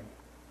suffering?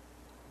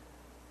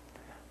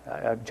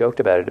 I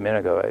joked about it a minute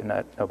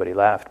ago. Nobody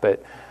laughed,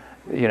 but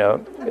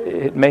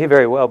it may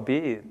very well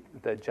be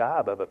the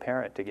job of a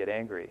parent to get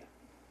angry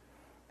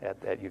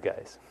at you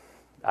guys.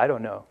 I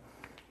don't know.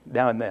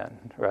 Now and then,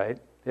 right?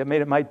 It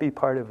might be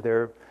part of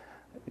their,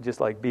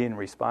 just like being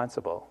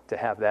responsible to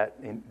have that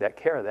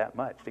care that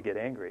much to get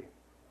angry.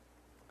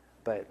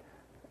 But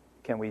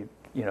can we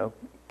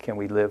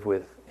live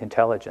with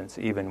intelligence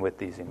even with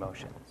these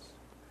emotions?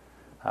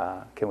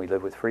 Can we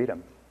live with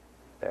freedom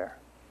there?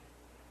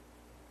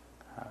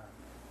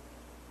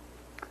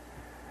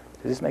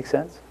 Does this make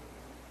sense?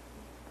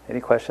 Any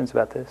questions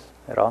about this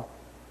at all?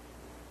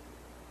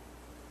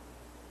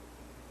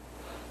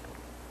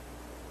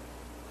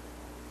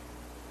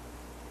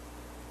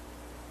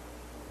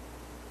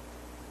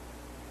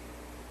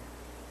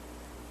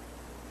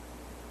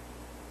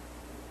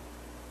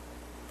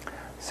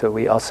 So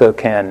we also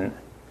can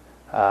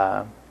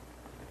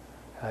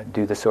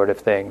do the sort of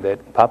thing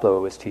that Pablo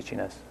was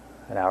teaching us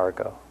an hour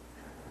ago,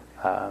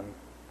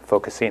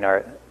 focusing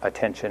our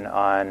attention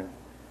on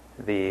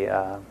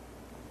the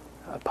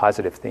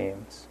positive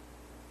themes.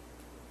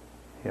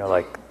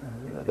 Like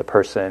the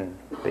person,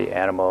 the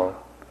animal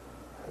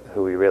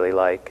who we really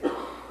like.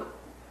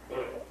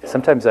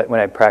 Sometimes when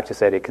I practice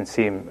that, it can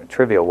seem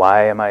trivial.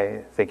 Why am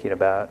I thinking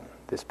about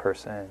this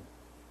person?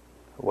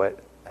 What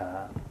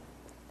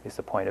is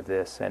the point of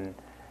this? And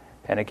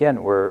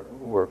again,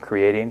 we're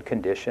creating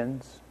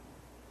conditions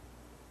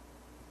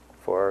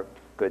for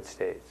good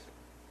states.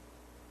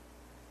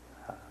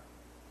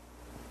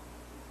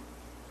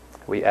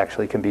 We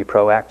actually can be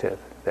proactive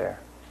there.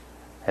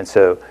 And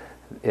so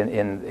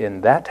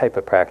in that type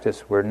of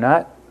practice, we're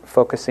not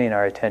focusing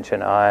our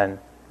attention on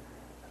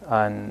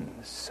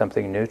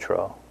something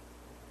neutral.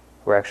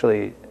 We're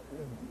actually,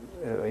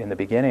 in the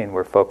beginning,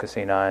 we're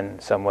focusing on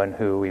someone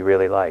who we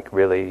really like,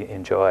 really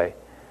enjoy.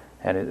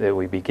 And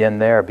we begin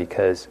there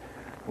because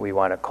we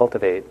want to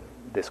cultivate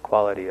this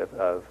quality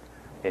of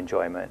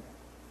enjoyment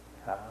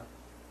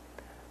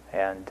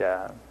and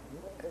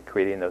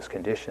creating those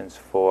conditions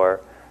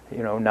for,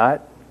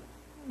 not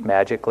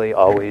magically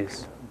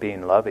always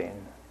being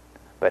loving,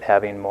 but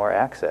having more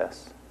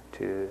access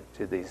to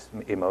these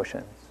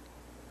emotions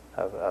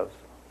of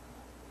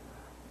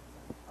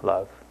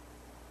love,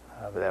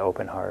 of the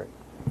open heart.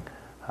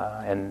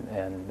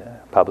 And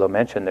Pablo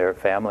mentioned there are a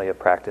family of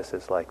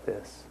practices like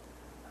this.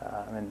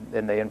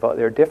 And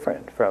they're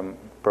different from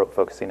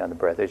focusing on the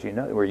breath. As you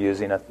know, we're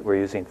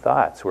using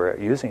thoughts, we're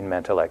using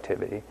mental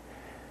activity,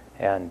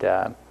 and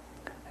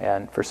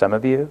for some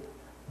of you,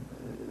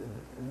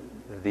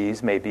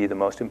 these may be the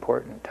most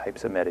important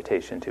types of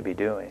meditation to be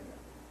doing.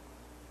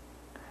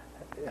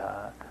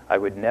 I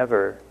would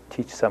never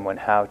teach someone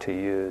how to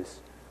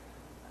use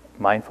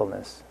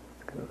mindfulness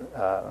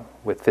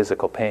with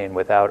physical pain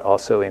without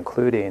also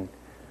including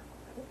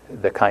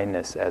the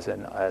kindness as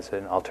an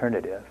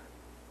alternative.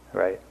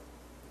 Right?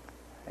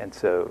 And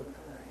so,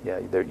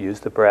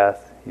 use the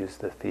breath, use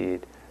the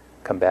feet,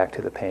 come back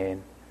to the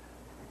pain,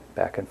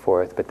 back and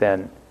forth, but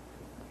then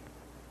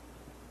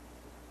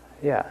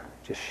Yeah,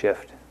 just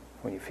shift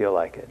when you feel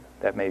like it.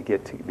 That may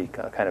get to be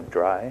kind of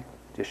dry.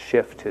 Just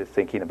shift to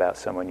thinking about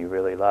someone you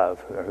really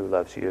love or who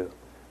loves you.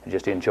 And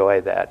just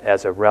enjoy that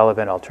as a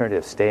relevant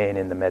alternative, staying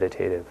in the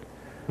meditative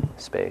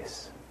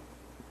space.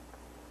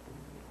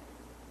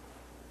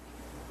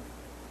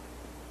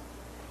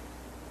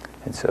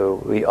 And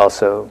so we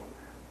also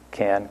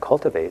can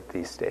cultivate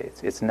these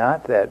states. It's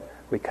not that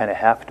we kind of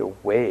have to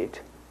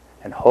wait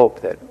and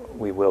hope that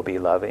we will be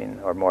loving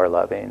or more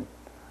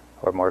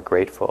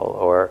grateful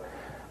or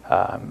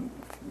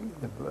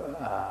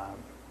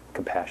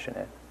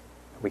compassionate.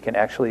 We can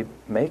actually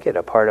make it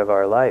a part of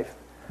our life.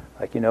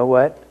 Like, you know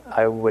what?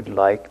 I would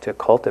like to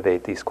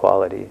cultivate these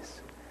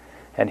qualities.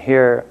 And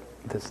here,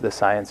 the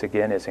science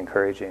again is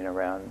encouraging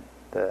around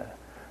the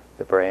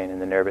brain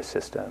and the nervous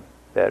system.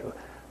 That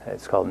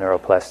it's called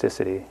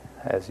neuroplasticity,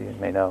 as you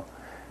may know.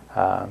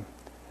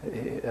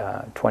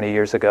 20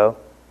 years ago,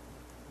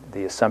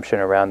 the assumption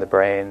around the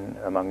brain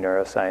among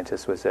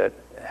neuroscientists was that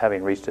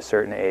having reached a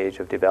certain age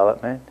of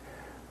development,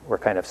 we're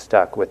kind of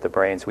stuck with the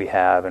brains we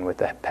have and with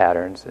the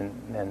patterns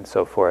and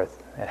so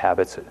forth, and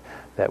habits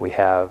that we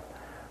have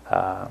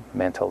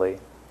mentally.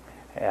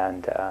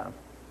 And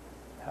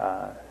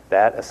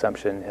that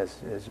assumption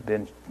has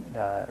been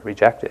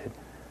rejected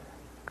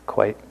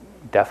quite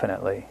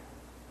definitely.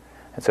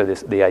 And so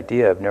the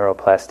idea of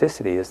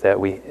neuroplasticity is that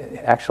we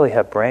actually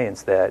have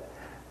brains that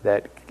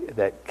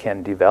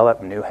can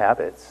develop new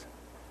habits.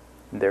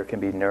 There can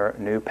be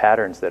new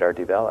patterns that are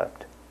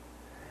developed.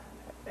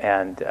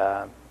 And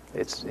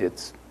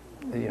it's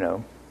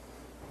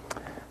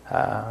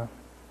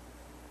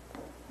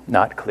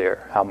not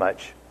clear how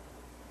much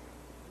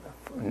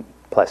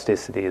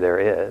plasticity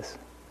there is,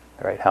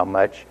 right? How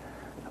much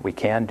we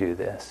can do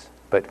this,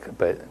 but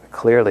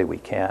clearly we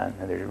can,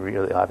 and there's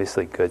really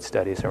obviously good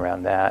studies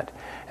around that.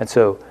 And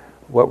so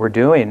what we're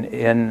doing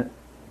in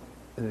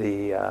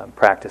the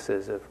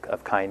practices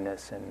of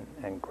kindness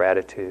and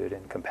gratitude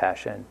and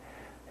compassion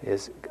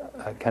is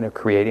kind of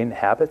creating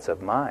habits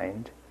of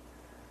mind.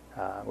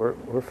 We're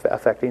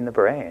affecting the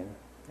brain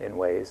in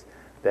ways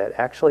that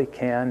actually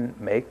can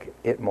make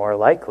it more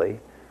likely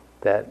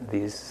that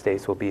these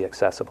states will be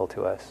accessible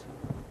to us,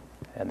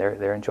 and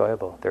they're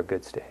enjoyable. They're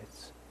good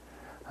states.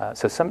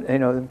 So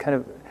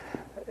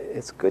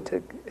it's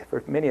good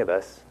for many of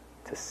us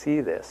to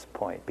see this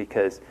point,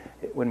 because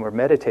when we're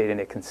meditating,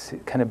 it can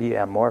kind of be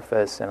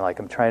amorphous and like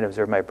I'm trying to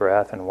observe my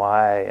breath and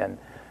why,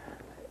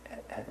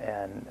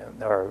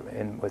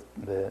 with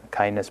the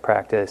kindness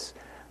practice,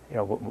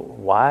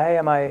 why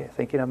am I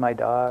thinking of my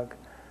dog?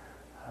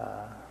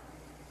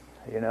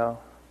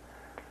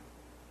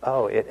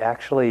 It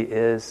actually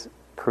is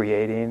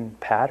creating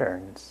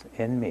patterns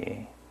in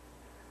me.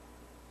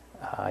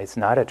 It's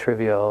not a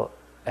trivial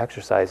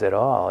exercise at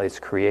all. It's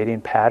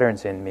creating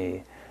patterns in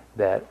me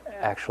that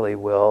actually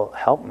will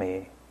help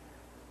me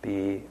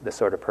be the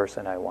sort of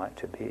person I want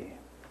to be,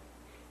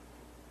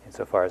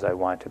 insofar as I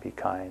want to be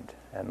kind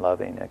and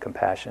loving and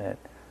compassionate.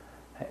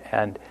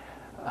 And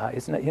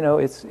it's not,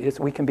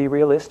 we can be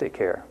realistic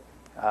here.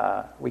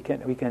 We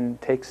can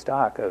take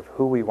stock of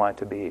who we want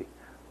to be.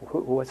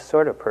 What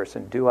sort of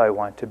person do I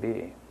want to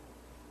be?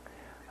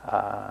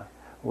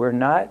 We're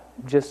not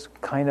just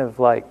kind of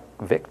like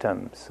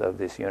victims of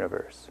this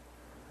universe.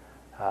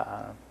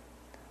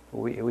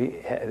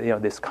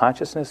 This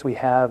consciousness we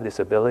have, this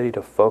ability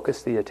to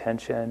focus the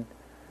attention,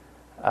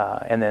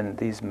 and then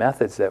these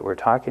methods that we're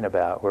talking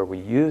about, where we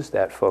use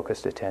that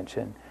focused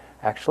attention,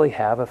 actually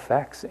have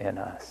effects in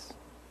us,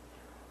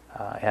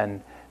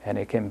 and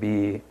it can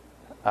be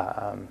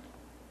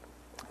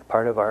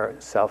part of our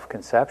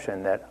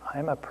self-conception that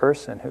I'm a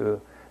person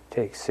who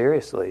takes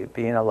seriously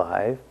being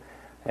alive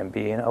and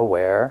being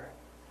aware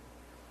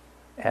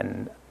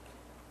and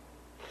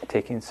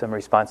taking some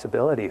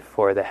responsibility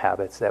for the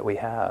habits that we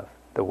have,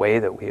 the way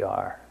that we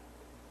are.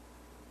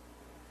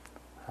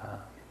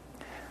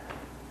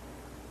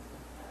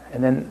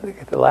 And then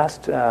the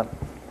last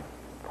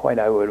point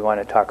I would want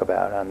to talk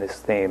about on this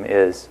theme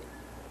is,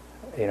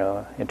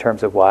 in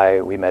terms of why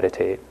we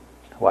meditate,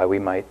 why we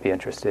might be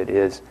interested,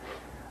 is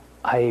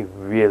I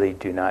really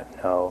do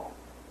not know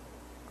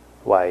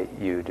why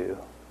you do.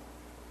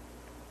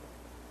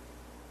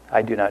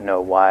 I do not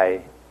know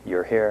why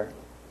you're here,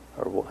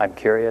 or I'm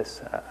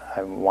curious,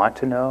 I want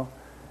to know,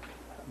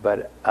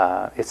 but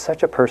it's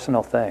such a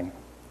personal thing.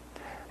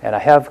 And I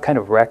have kind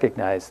of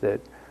recognized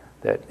that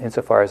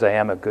insofar as I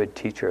am a good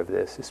teacher of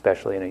this,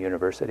 especially in a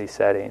university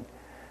setting,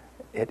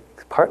 it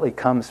partly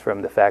comes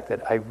from the fact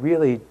that I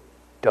really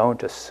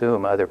don't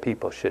assume other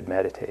people should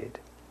meditate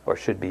or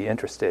should be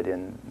interested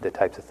in the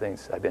types of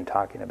things I've been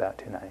talking about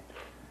tonight.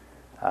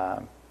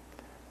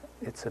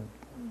 It's an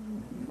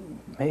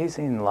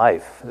amazing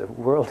life. The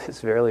world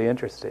is very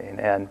interesting,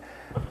 and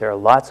there are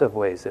lots of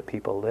ways that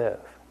people live.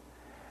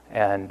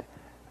 And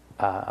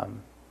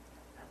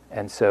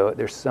so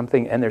there's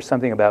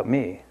something about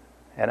me.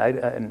 And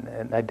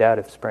I doubt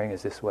if Spring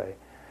is this way,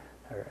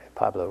 or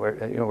Pablo.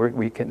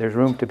 There's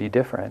room to be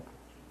different.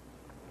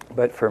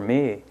 But for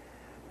me,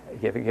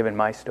 given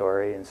my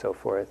story and so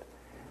forth,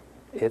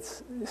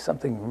 it's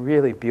something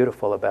really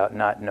beautiful about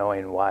not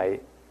knowing why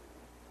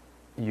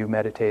you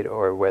meditate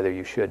or whether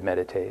you should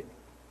meditate.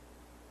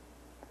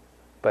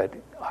 But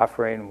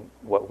offering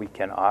what we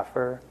can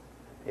offer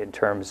in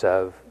terms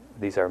of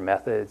these are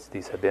methods,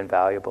 these have been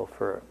valuable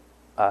for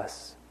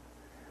us.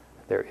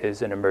 There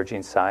is an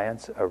emerging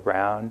science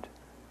around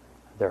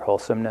their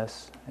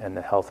wholesomeness and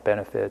the health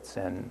benefits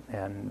and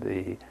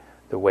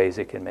the ways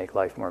it can make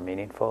life more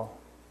meaningful.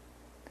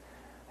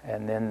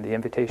 And then the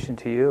invitation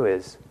to you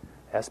is,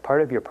 as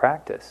part of your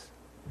practice,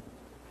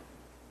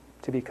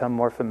 to become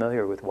more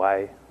familiar with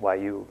why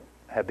you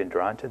have been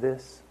drawn to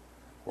this,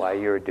 why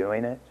you're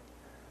doing it,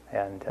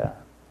 and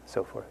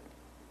so forth.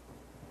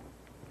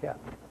 Yeah.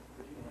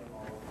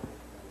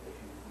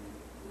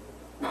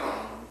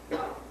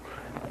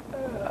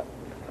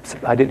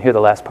 I didn't hear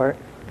the last part.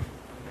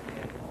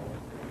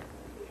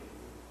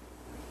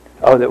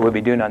 Oh, that we'll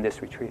be doing on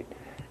this retreat.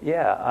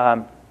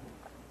 Yeah.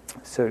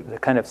 So to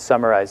kind of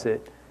summarize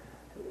it,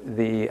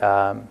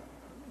 the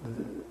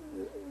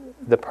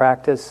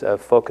practice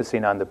of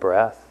focusing on the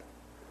breath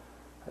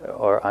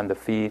or on the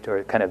feet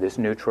or kind of this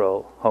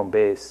neutral home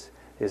base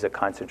is a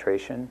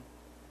concentration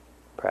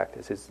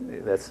practice.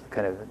 That's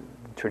kind of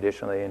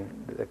traditionally in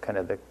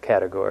the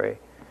category.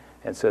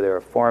 And so there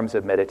are forms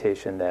of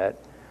meditation that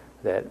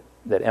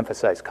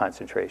emphasize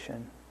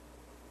concentration.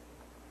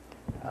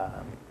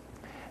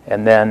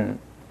 And then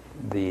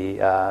the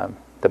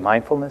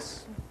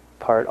mindfulness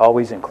part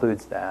always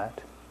includes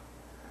that,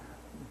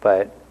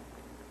 but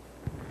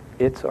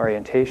its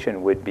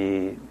orientation would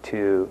be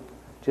to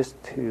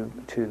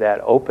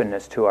that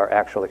openness to our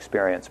actual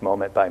experience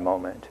moment by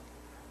moment.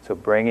 So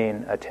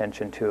bringing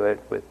attention to it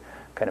with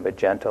kind of a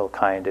gentle,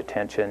 kind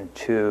attention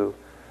to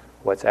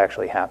what's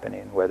actually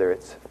happening, whether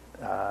it's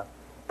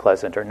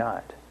pleasant or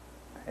not,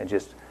 and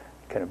just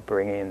kind of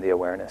bringing the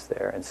awareness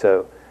there. And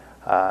so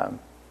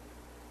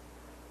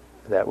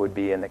that would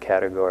be in the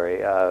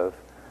category of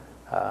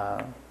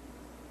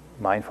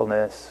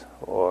mindfulness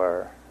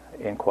or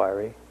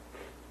inquiry.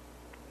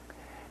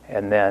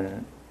 And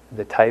then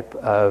the type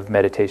of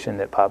meditation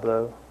that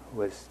Pablo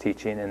was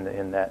teaching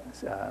in that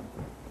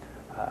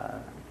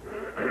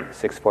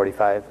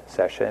 6:45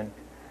 session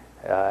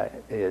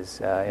is,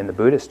 in the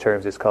Buddhist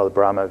terms, it's called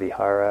Brahma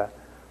Vihara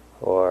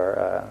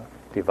or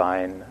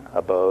divine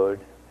abode.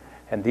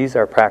 And these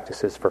are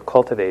practices for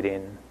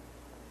cultivating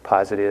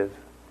positive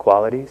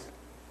qualities.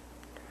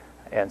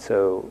 And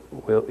so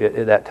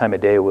at that time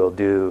of day we'll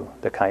do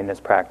the kindness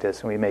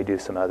practice, and we may do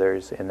some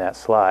others in that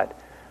slot,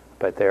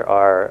 but there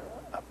are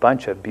a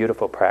bunch of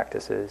beautiful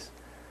practices.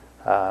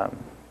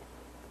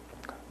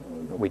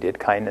 We did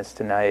kindness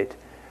tonight,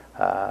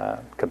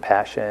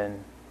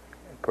 compassion,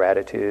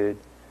 gratitude.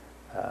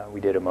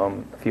 We did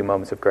a few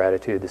moments of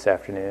gratitude this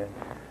afternoon.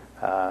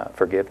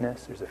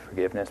 Forgiveness, there's a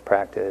forgiveness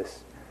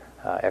practice,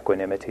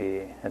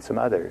 equanimity, and some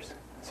others.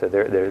 So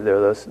there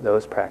are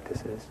those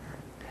practices.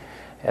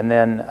 And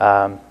then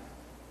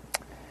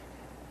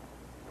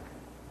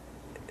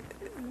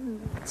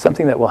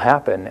something that will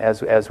happen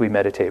as we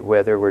meditate,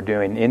 whether we're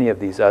doing any of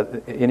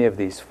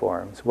these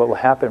forms, what will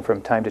happen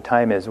from time to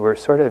time is we're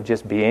sort of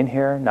just being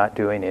here, not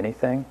doing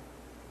anything.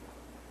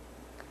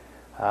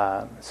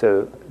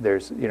 So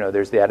there's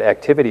that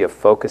activity of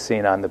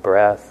focusing on the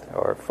breath,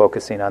 or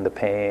focusing on the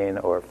pain,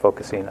 or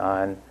focusing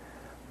on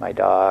my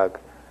dog,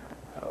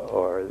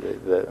 or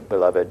the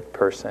beloved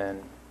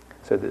person.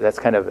 So that's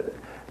kind of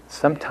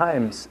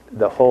sometimes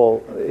the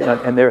whole,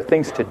 and there are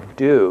things to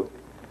do,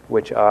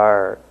 which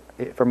are,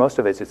 for most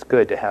of us, it's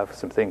good to have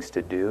some things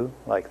to do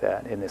like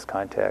that in this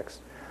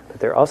context. But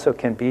there also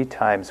can be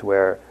times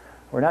where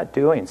we're not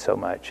doing so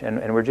much,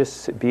 and we're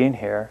just being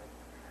here,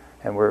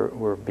 and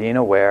we're being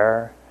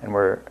aware, and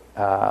we're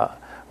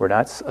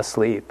not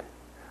asleep,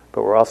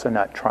 but we're also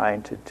not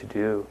trying to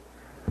do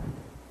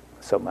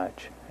so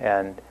much,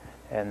 and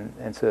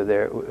so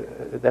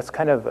that's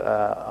kind of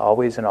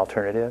always an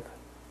alternative,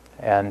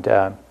 and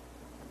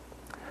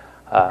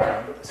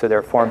so there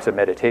are forms of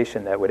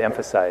meditation that would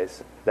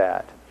emphasize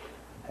that.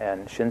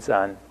 And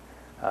Shinzan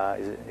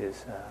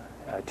is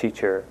a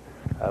teacher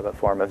of a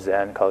form of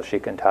Zen called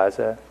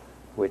Shikantaza,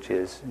 which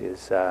is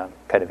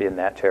kind of in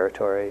that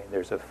territory.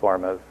 There's a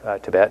form of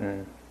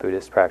Tibetan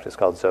Buddhist practice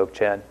called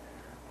Dzogchen,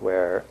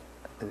 where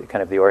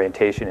kind of the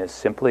orientation is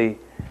simply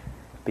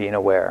being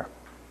aware.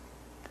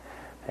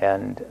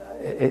 And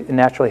it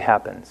naturally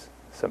happens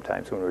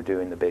sometimes when we're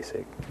doing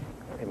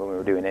when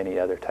we're doing any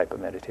other type of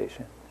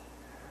meditation.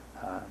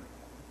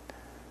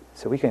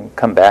 So we can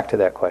come back to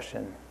that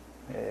question.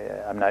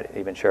 I'm not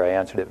even sure I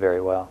answered it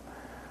very well.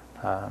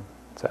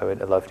 So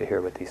I'd love to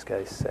hear what these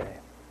guys say.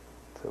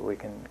 So we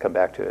can come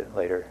back to it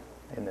later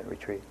in the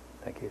retreat.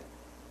 Thank you.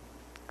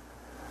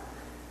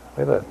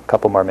 We have a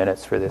couple more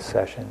minutes for this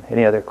session.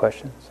 Any other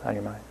questions on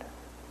your mind?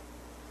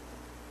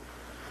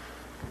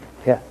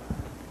 Yeah?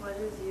 What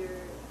is your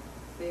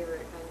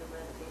favorite kind of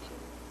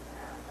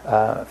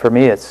meditation? For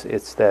me,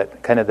 it's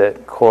that kind of the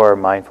core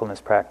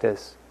mindfulness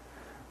practice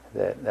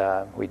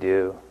that we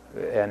do,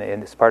 and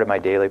it's part of my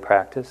daily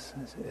practice.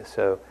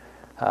 So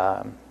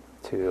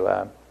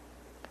to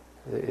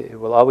it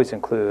will always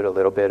include a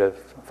little bit of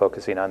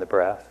focusing on the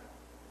breath,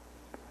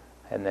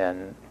 and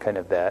then kind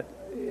of that,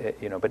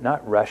 but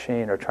not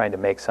rushing or trying to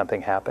make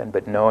something happen,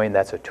 but knowing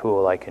that's a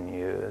tool I can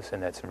use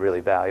and that's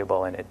really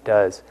valuable, and it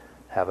does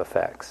have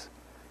effects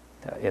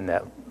in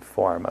that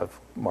form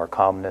of more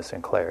calmness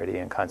and clarity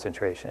and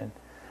concentration,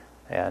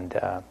 and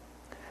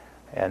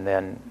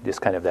then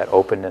just kind of that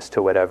openness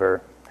to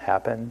whatever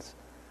happens,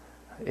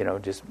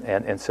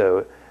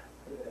 so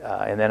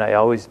and then I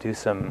always do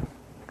some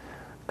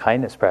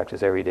kindness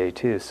practice every day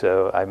too.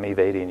 So I'm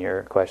evading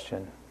your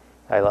question.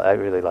 I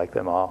really like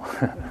them all.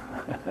 When I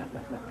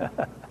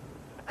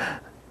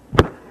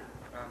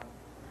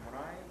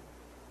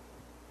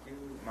do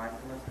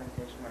mindfulness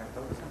meditation, when I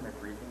focus on my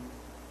breathing,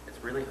 it's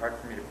really hard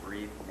for me to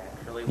breathe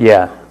naturally.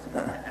 Yeah.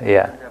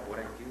 Yeah. What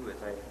I do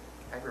is I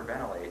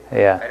hyperventilate.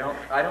 Yeah.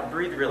 I don't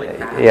breathe really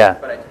fast. Yeah.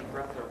 But I take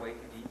breaths that are way too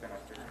deep, and I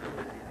start to feel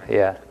dizzy.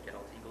 Yeah. Get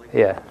all tingly.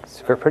 Yeah.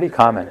 It's pretty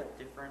common.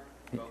 Different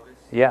focus.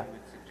 Yeah. You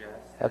would suggest.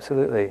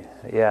 Absolutely.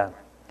 Yeah.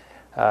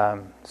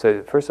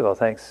 So first of all,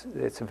 thanks.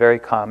 It's a very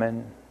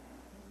common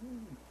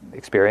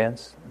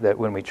experience that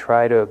when we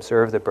try to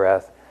observe the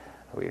breath,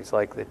 it's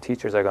like the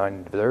teachers are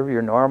going, observe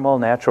your normal,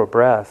 natural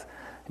breath.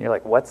 And you're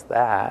like, what's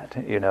that?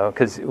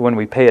 Because when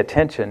we pay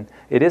attention,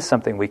 it is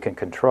something we can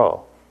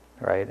control,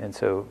 right? And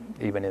so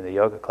even in the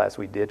yoga class,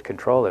 we did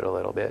control it a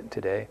little bit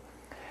today.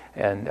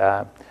 And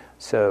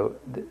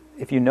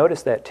if you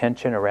notice that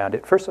tension around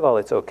it, first of all,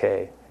 it's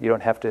okay. You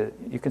don't have to,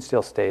 you can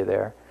still stay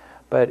there.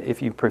 But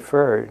if you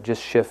prefer,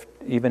 just shift,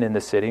 even in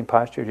the sitting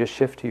posture, just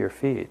shift to your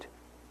feet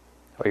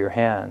or your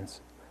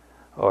hands,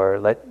 or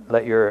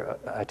let your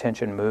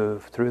attention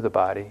move through the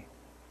body,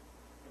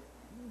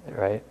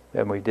 right?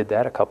 And we did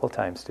that a couple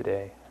times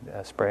today.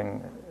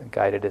 Spring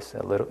guided us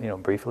a little,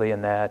 briefly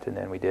in that, and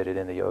then we did it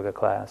in the yoga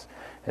class.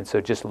 And so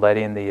just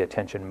letting the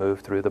attention move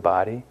through the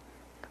body,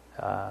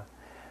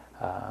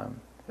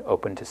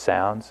 open to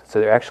sounds. So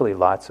there are actually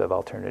lots of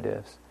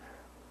alternatives.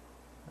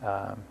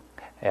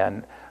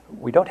 And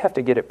we don't have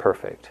to get it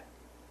perfect,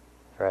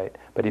 right?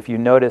 But if you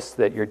notice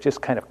that you're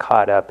just kind of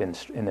caught up in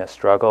a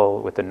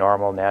struggle with the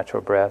normal,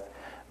 natural breath,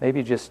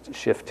 maybe just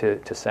shift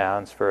to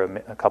sounds for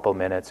a couple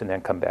minutes and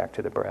then come back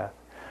to the breath.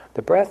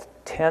 The breath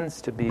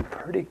tends to be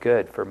pretty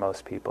good for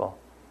most people,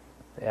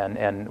 and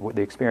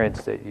the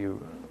experience that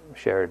you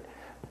shared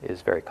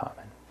is very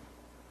common.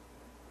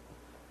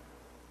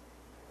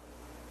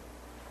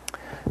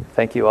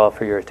 Thank you all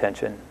for your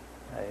attention.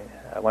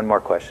 One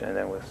more question and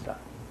then we'll stop.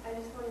 I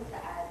just wanted to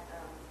add,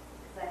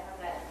 because I have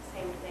that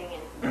same thing,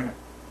 and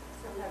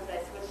sometimes I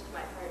switch to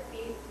my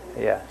heartbeat,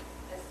 and Yeah.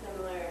 it's a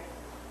similar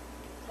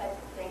type of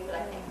thing, but I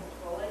can't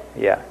control it.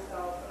 Yeah. And so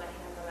I'll put my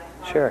hands on my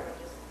heart Sure. and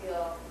just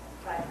feel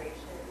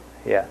vibration.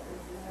 Yeah. It's a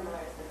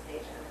similar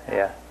sensation.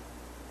 Yeah.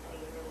 Any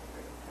room for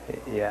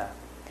Yeah.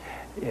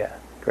 Yeah.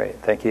 Great.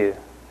 Thank you.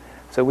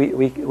 So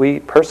we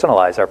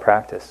personalize our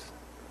practice,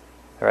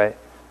 right?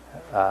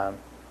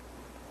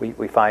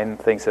 We find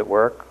things that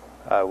work.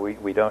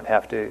 We don't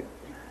have to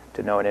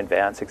know in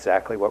advance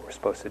exactly what we're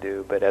supposed to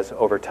do, but as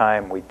over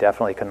time, we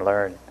definitely can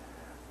learn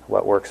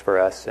what works for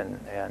us and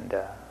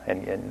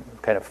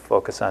kind of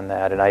focus on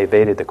that. And I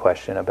evaded the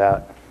question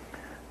about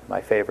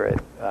my favorite,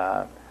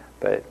 but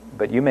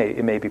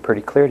it may be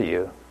pretty clear to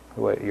you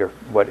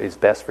what is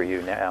best for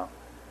you now.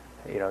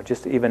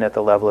 Just even at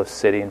the level of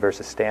sitting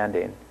versus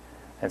standing.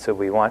 And so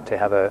we want to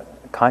have a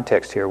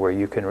context here where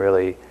you can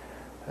really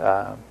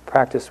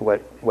practice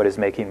what is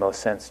making most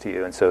sense to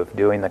you. And so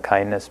doing the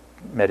kindness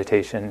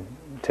meditation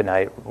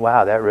tonight,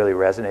 wow, that really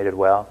resonated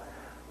well.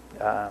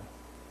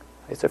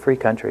 It's a free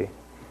country.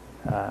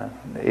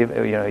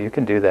 You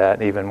can do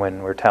that even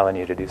when we're telling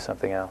you to do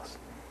something else.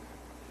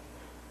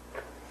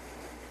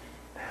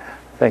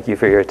 Thank you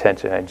for your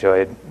attention. I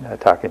enjoyed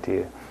talking to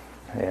you.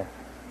 Yeah.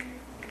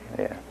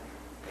 You're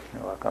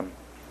welcome.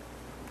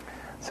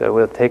 So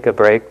we'll take a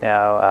break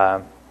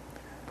now.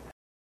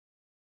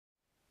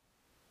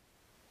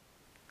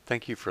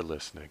 Thank you for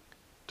listening.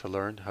 To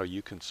learn how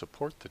you can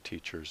support the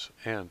teachers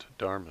and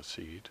Dharma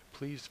Seed,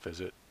 please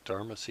visit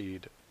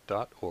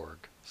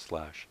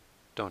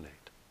dharmaseed.org/donate.